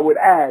who else I would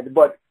add,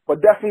 but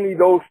definitely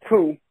those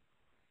two.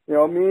 You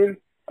know what I mean?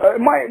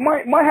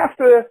 Might have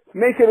to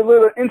make it a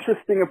little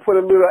interesting and put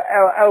a little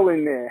LL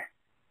in there.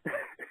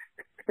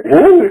 You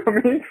know what I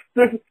mean?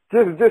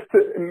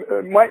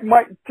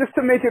 Just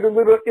to make it a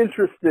little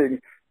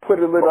interesting, put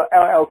a little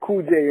LL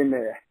Cool J in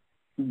there.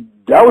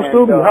 That would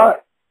still be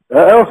hot.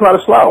 LL's not a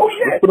slouch. Oh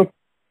yeah.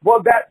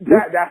 Well, that's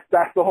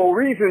the whole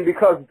reason,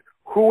 because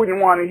who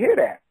wouldn't want to hear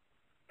that?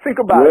 Think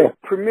about it.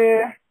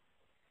 Premier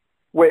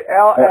with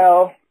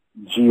LL,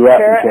 G-Rap,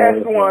 Kara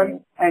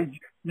S1, and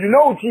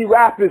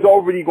G-Rap is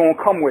already going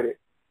to come with it.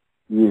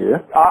 Yeah.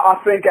 I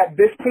think at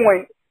this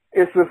point,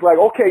 it's just like,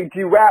 okay,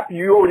 G-Rap,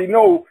 you already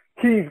know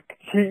he's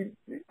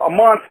a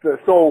monster.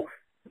 So,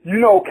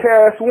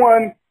 Kara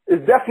S1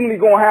 is definitely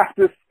going to have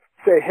to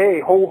say,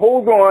 hey,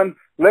 hold on,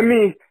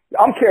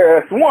 I'm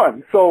Kara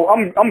S1, so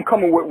I'm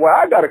coming with where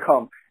I got to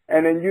come.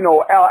 And then,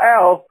 LL,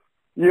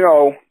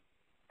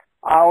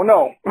 I don't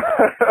know.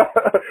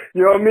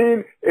 You know what I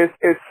mean? It's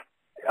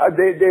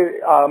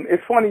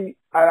funny.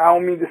 I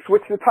don't mean to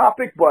switch the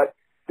topic, but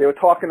they were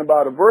talking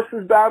about a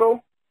versus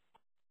battle.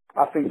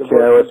 I think the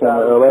versus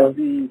battle would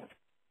be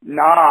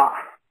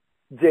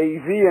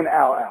Jay-Z and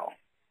LL.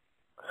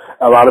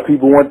 A lot of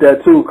people want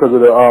that too because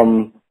of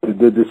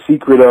the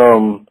secret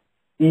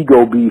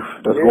ego beef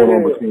that's going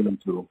on between them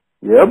two.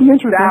 Yeah, it'll be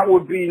interesting. That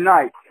would be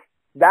nice.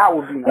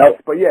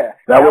 But yeah,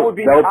 that would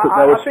be. I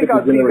think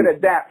I'll leave it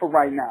at that for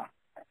right now.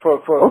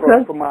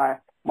 For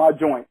my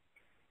joint.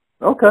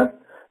 Okay.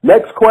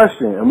 Next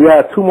question, and we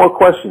have two more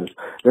questions.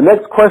 The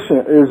next question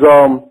is,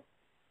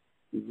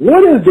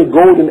 what is the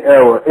golden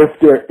era, if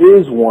there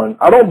is one?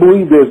 I don't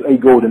believe there's a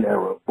golden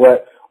era,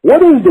 but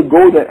what is the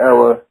golden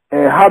era,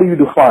 and how do you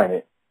define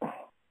it?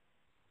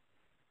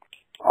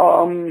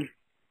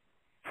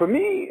 For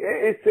me,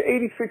 it's the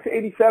 86 to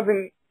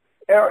 87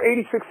 era,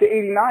 86 to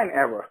 89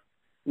 era.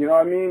 You know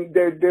what I mean?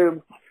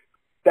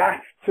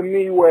 That's to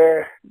me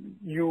where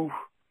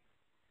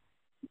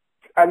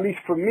at least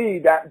for me,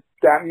 that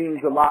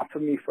means a lot for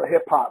me for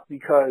hip hop,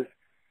 because,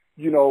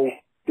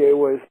 there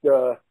was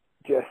the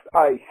Just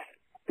Ice,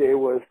 there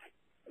was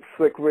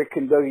Slick Rick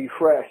and Dougie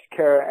Fresh,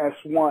 Kara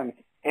S1,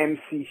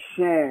 MC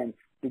Shan,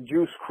 the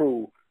Juice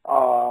Crew,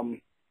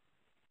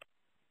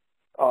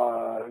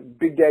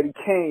 Big Daddy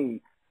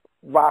Kane,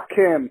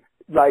 Rakim,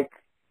 like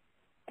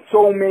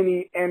so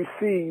many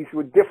MCs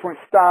with different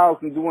styles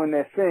and doing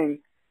their thing.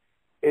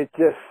 It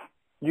just,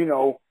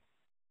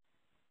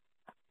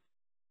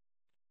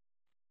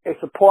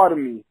 it's a part of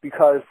me,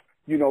 because,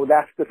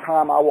 that's the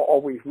time I will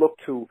always look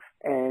to.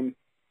 And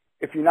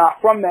if you're not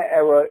from that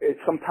era, it's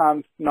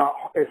sometimes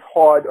it's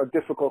hard or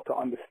difficult to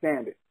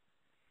understand it.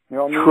 You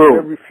know what I mean?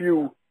 True. Very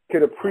few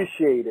could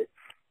appreciate it.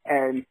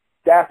 And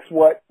that's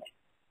what,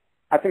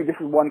 I think this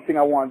is one thing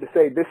I wanted to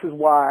say. This is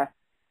why,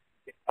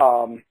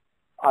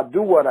 I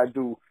do what I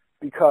do,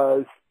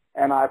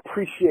 and I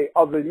appreciate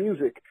other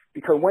music,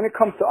 because when it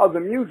comes to other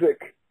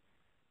music,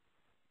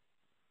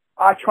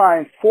 I try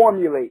and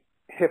formulate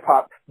hip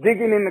hop,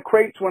 digging in the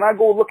crates when I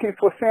go looking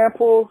for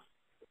samples,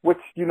 which,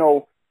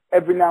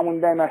 every now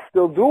and then I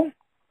still do.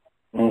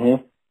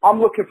 Mm-hmm.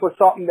 I'm looking for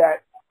something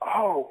that,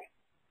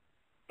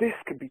 this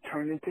could be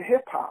turned into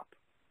hip hop.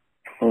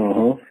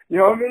 Mm-hmm. You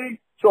know what I mean?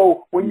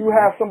 So when you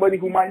have somebody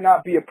who might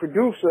not be a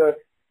producer,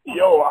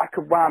 I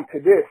could rhyme to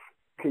this.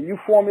 Can you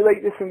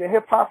formulate this into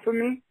hip hop for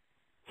me?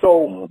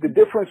 So the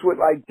difference with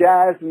like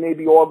jazz and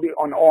maybe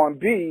on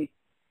R&B,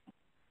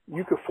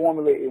 you could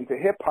formulate it into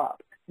hip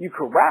hop. You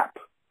could rap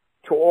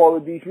to all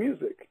of these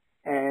music,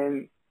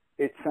 and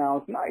it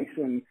sounds nice,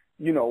 and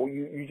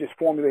you just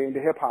formulate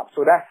into hip hop.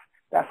 So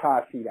that's how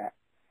I see that.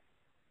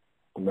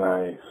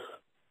 Nice.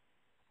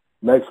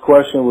 Next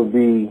question would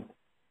be,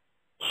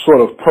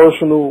 sort of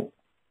personal,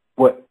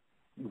 but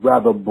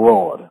rather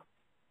broad.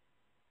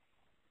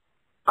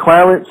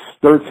 Clarence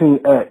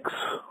 13X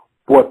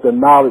brought the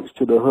knowledge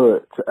to the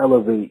hood to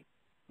elevate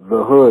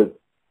the hood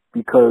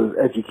because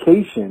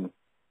education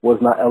was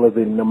not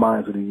elevating the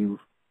minds of the youth,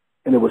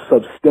 and it was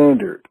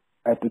substandard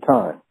at the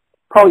time.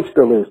 Probably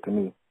still is to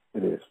me.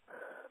 It is.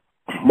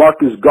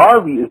 Marcus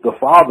Garvey is the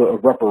father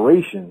of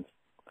reparations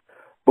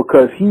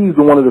because he's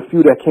the one of the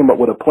few that came up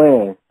with a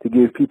plan to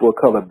give people of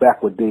color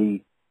back what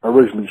they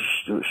originally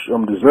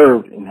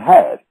deserved and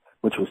had,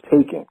 which was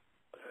taken.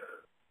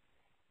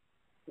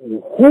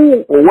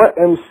 Who or what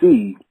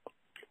MC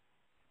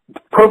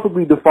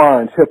perfectly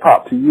defines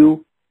hip-hop to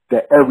you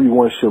that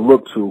everyone should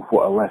look to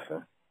for a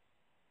lesson?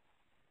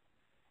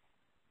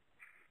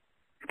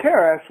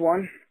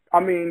 KRS-One.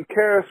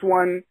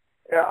 KRS-One,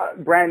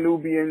 Brand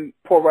Nubian,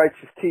 Poor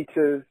Righteous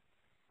Teachers.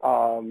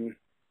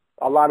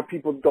 A lot of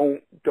people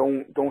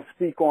don't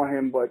speak on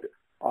him, but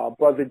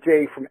Brother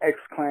Jay from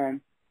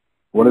X-Clan.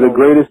 One of the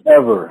greatest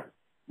ever,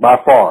 by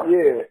far.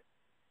 Yeah.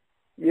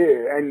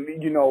 Yeah, and,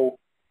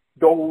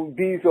 though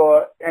these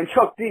are, and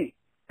Chuck D,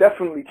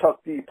 definitely Chuck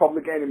D,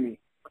 Public Enemy.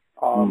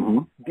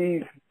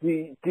 These,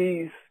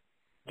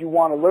 you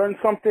want to learn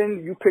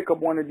something, you pick up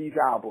one of these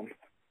albums.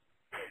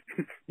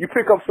 You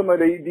pick up some of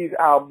these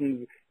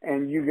albums,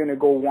 and you're going to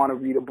go want to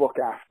read a book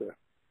after.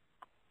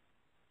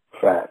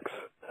 Facts.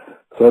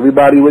 So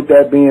everybody, with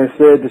that being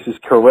said, this is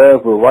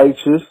Karev with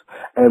Righteous,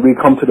 and we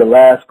come to the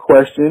last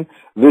question.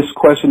 This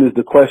question is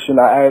the question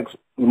I ask,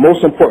 the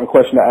most important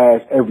question I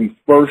ask every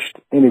first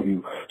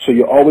interview. So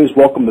you're always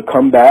welcome to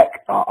come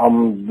back.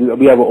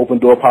 We have an open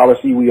door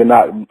policy. We are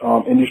not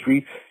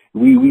industry.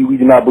 We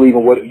do not believe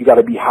in what you got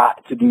to be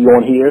hot to be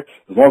on here.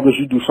 As long as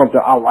you do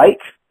something I like,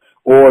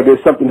 or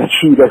there's something that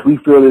we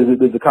feel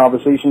is a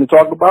conversation to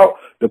talk about,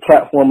 the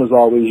platform is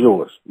always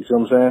yours. You see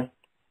what I'm saying?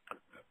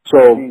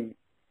 So,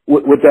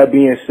 with that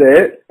being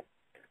said,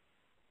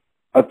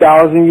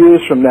 1,000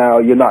 years from now,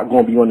 you're not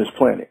going to be on this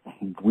planet.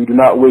 We do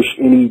not wish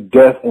any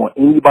death on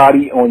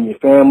anybody, on your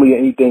family, or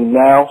anything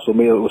now. So,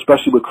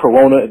 especially with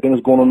Corona and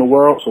things going on in the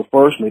world. So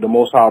first, may the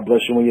Most High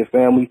bless you and your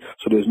family,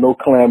 so there's no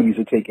calamities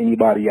to take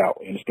anybody out.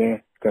 You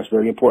understand? That's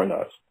very important to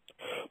us.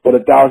 But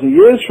 1,000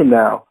 years from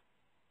now,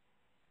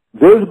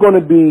 there's going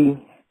to be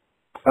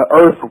an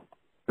Earth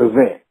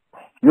event.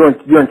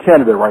 You're in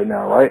Canada right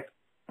now, right?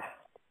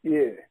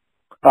 Yeah.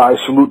 I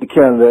salute to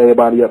Canada,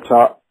 everybody up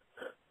top.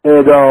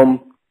 And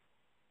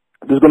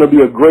there's going to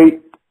be a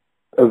great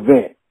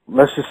event.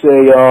 Let's just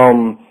say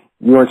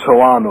you're in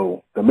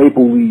Toronto, the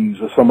Maple Leafs,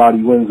 or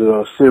somebody wins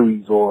a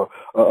series or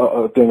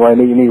a thing, right?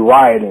 And they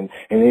rioting,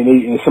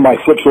 and somebody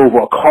flips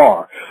over a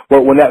car.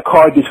 But when that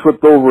car gets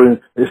flipped over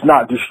and it's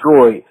not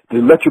destroyed, the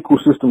electrical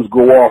systems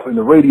go off and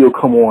the radio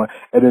come on,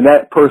 and then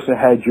that person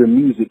had your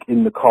music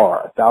in the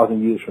car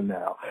 1,000 years from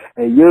now.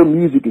 And your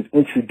music is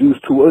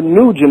introduced to a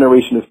new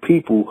generation of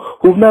people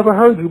who've never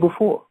heard you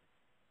before.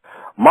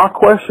 My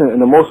question,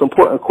 and the most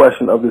important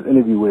question of this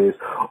interview, is,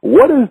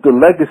 what is the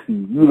legacy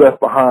you left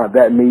behind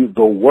that made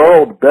the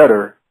world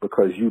better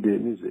because you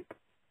did music?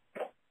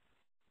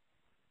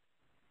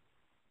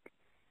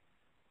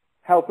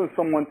 Helping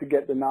someone to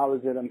get the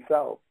knowledge of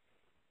themselves.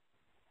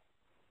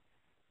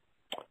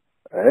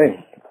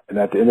 Hey, and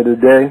at the end of the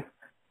day,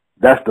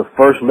 that's the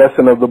first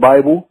lesson of the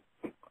Bible.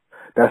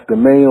 That's the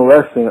main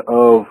lesson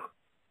of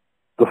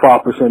the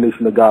 5%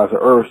 nation of God's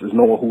earth, is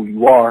knowing who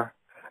you are.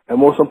 And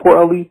most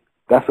importantly,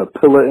 that's a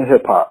pillar in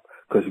hip-hop,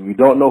 because if you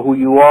don't know who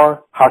you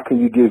are, how can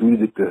you give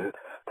music to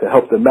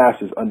help the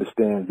masses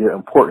understand their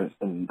importance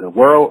in the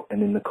world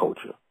and in the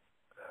culture?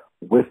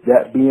 With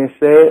that being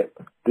said,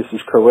 this is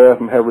Karev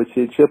from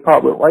Heritage Hip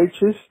Hop with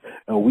Righteous,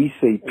 and we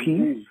say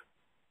peace,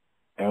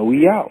 and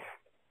we out.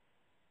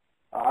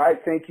 All right,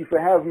 thank you for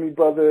having me,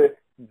 brother.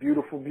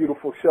 Beautiful,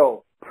 beautiful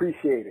show.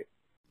 Appreciate it.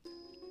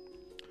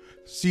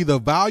 See, the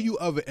value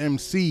of an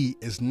MC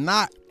is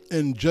not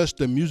in just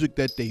the music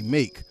that they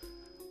make,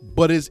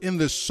 but it's in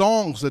the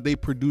songs that they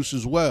produce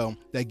as well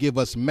that give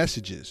us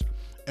messages.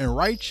 And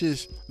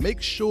Righteous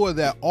makes sure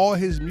that all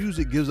his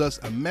music gives us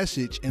a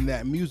message, and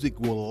that music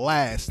will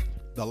last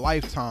the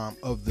lifetime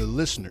of the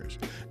listeners.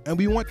 And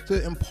we want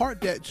to impart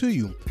that to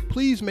you.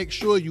 Please make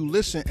sure you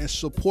listen and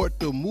support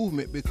the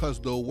movement, because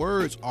the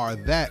words are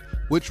that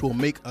which will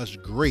make us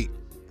great.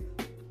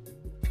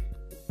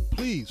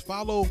 Please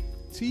follow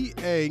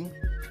TAOT,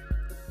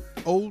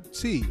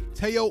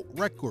 Teo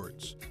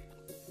Records,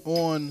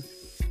 on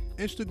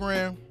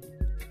Instagram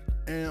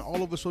and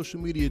all over social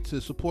media to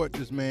support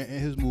this man and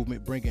his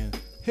movement, bringing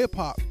hip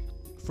hop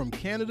from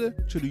Canada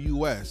to the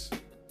US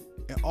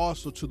and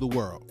also to the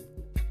world.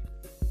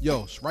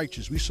 Yo, it's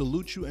Righteous. We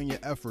salute you and your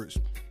efforts,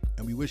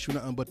 and we wish you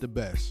nothing but the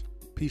best.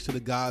 Peace to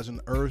the gods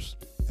and earth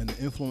and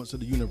the influence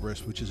of the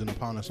universe, which is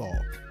upon us all.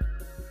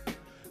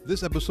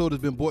 This episode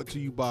has been brought to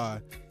you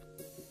by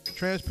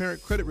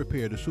Transparent Credit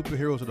Repair, the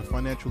superheroes of the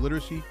financial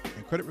literacy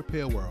and credit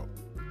repair world.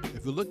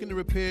 If you're looking to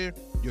repair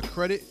your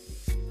credit,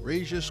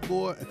 raise your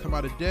score, and come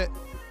out of debt,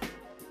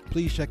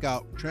 please check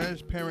out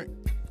Transparent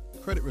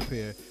Credit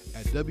Repair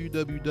at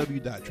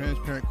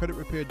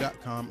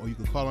www.transparentcreditrepair.com, or you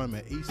can call them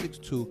at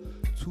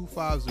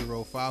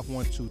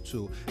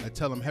 862-250-5122 and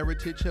tell them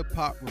Heritage Hip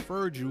Hop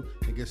referred you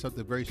and get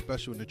something very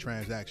special in the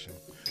transaction.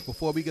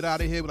 Before we get out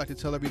of here, we'd like to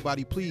tell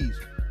everybody, please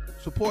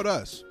support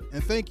us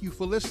and thank you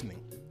for listening.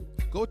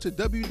 Go to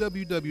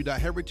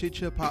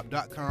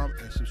www.heritagehiphop.com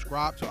and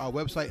subscribe to our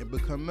website and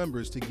become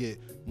members to get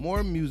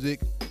more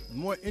music,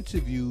 more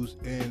interviews,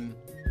 and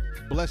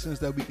blessings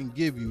that we can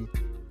give you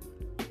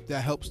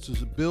that helps to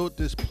build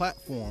this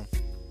platform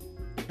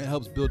and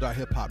helps build our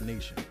hip-hop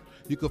nation.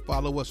 You can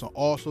follow us on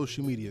all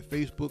social media,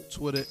 Facebook,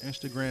 Twitter,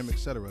 Instagram,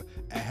 etc.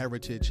 at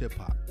Heritage Hip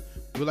Hop.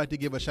 We'd like to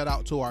give a shout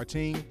out to our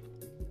team.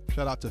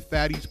 Shout out to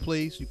Fatty's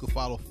Place. You can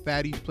follow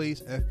Fatty's Place,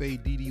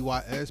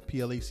 FADDYS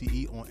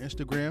PLACE on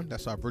Instagram.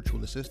 That's our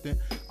virtual assistant.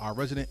 Our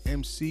resident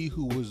MC,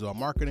 who was a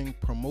marketing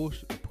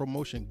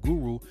promotion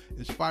guru,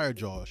 is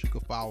Firejaws. You can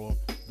follow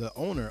the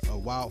owner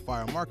of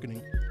Wildfire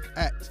Marketing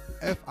at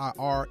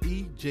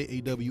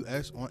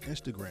FIREJAWS on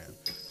Instagram.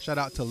 Shout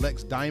out to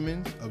Lex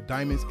Diamonds of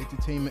Diamonds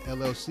Entertainment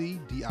LLC,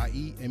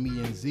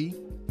 DIEMENZ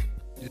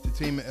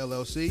Entertainment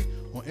LLC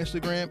on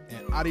Instagram,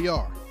 and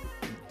ADR,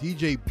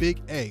 DJ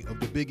Big A of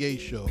The Big A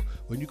Show,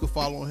 when you can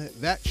follow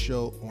that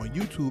show on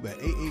YouTube at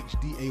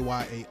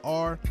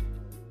AHDAYAR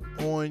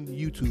on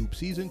YouTube.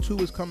 Season 2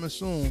 is coming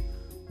soon.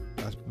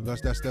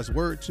 That's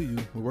word to you.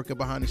 We're working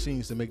behind the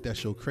scenes to make that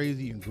show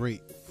crazy and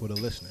great for the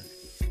listener.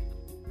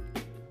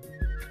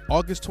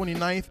 August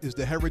 29th is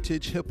the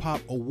Heritage Hip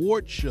Hop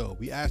Award Show.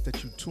 We ask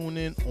that you tune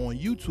in on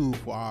YouTube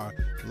for our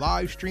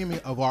live streaming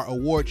of our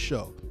award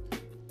show.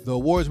 The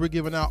awards we're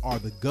giving out are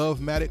the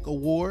Govmatic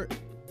Award,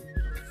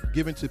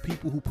 given to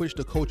people who push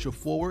the culture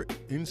forward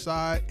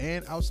inside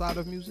and outside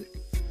of music.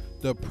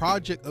 The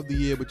Project of the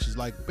Year, which is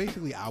like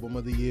basically Album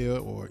of the Year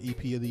or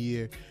EP of the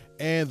Year,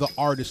 and the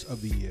Artist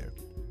of the Year.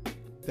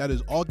 That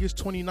is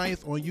August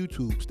 29th on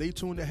YouTube. Stay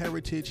tuned to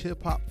Heritage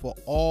Hip Hop for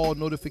all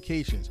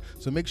notifications.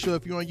 So make sure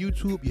if you're on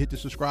YouTube, you hit the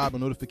subscribe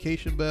and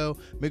notification bell.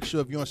 Make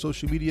sure if you're on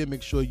social media,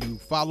 make sure you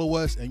follow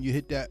us and you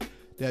hit that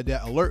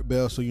alert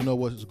bell so you know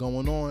what's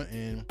going on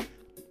and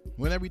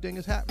when everything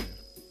is happening.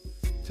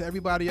 To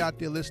everybody out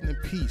there listening,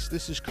 peace.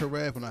 This is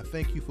Karev, and I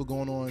thank you for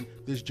going on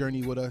this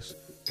journey with us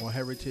on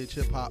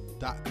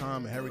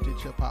heritagehiphop.com and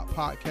Heritage Hip Hop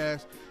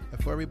Podcast. And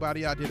for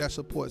everybody out there that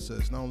supports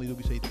us, not only do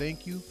we say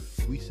thank you,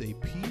 we say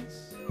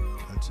peace.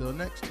 Until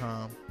next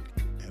time,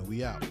 and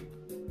we out.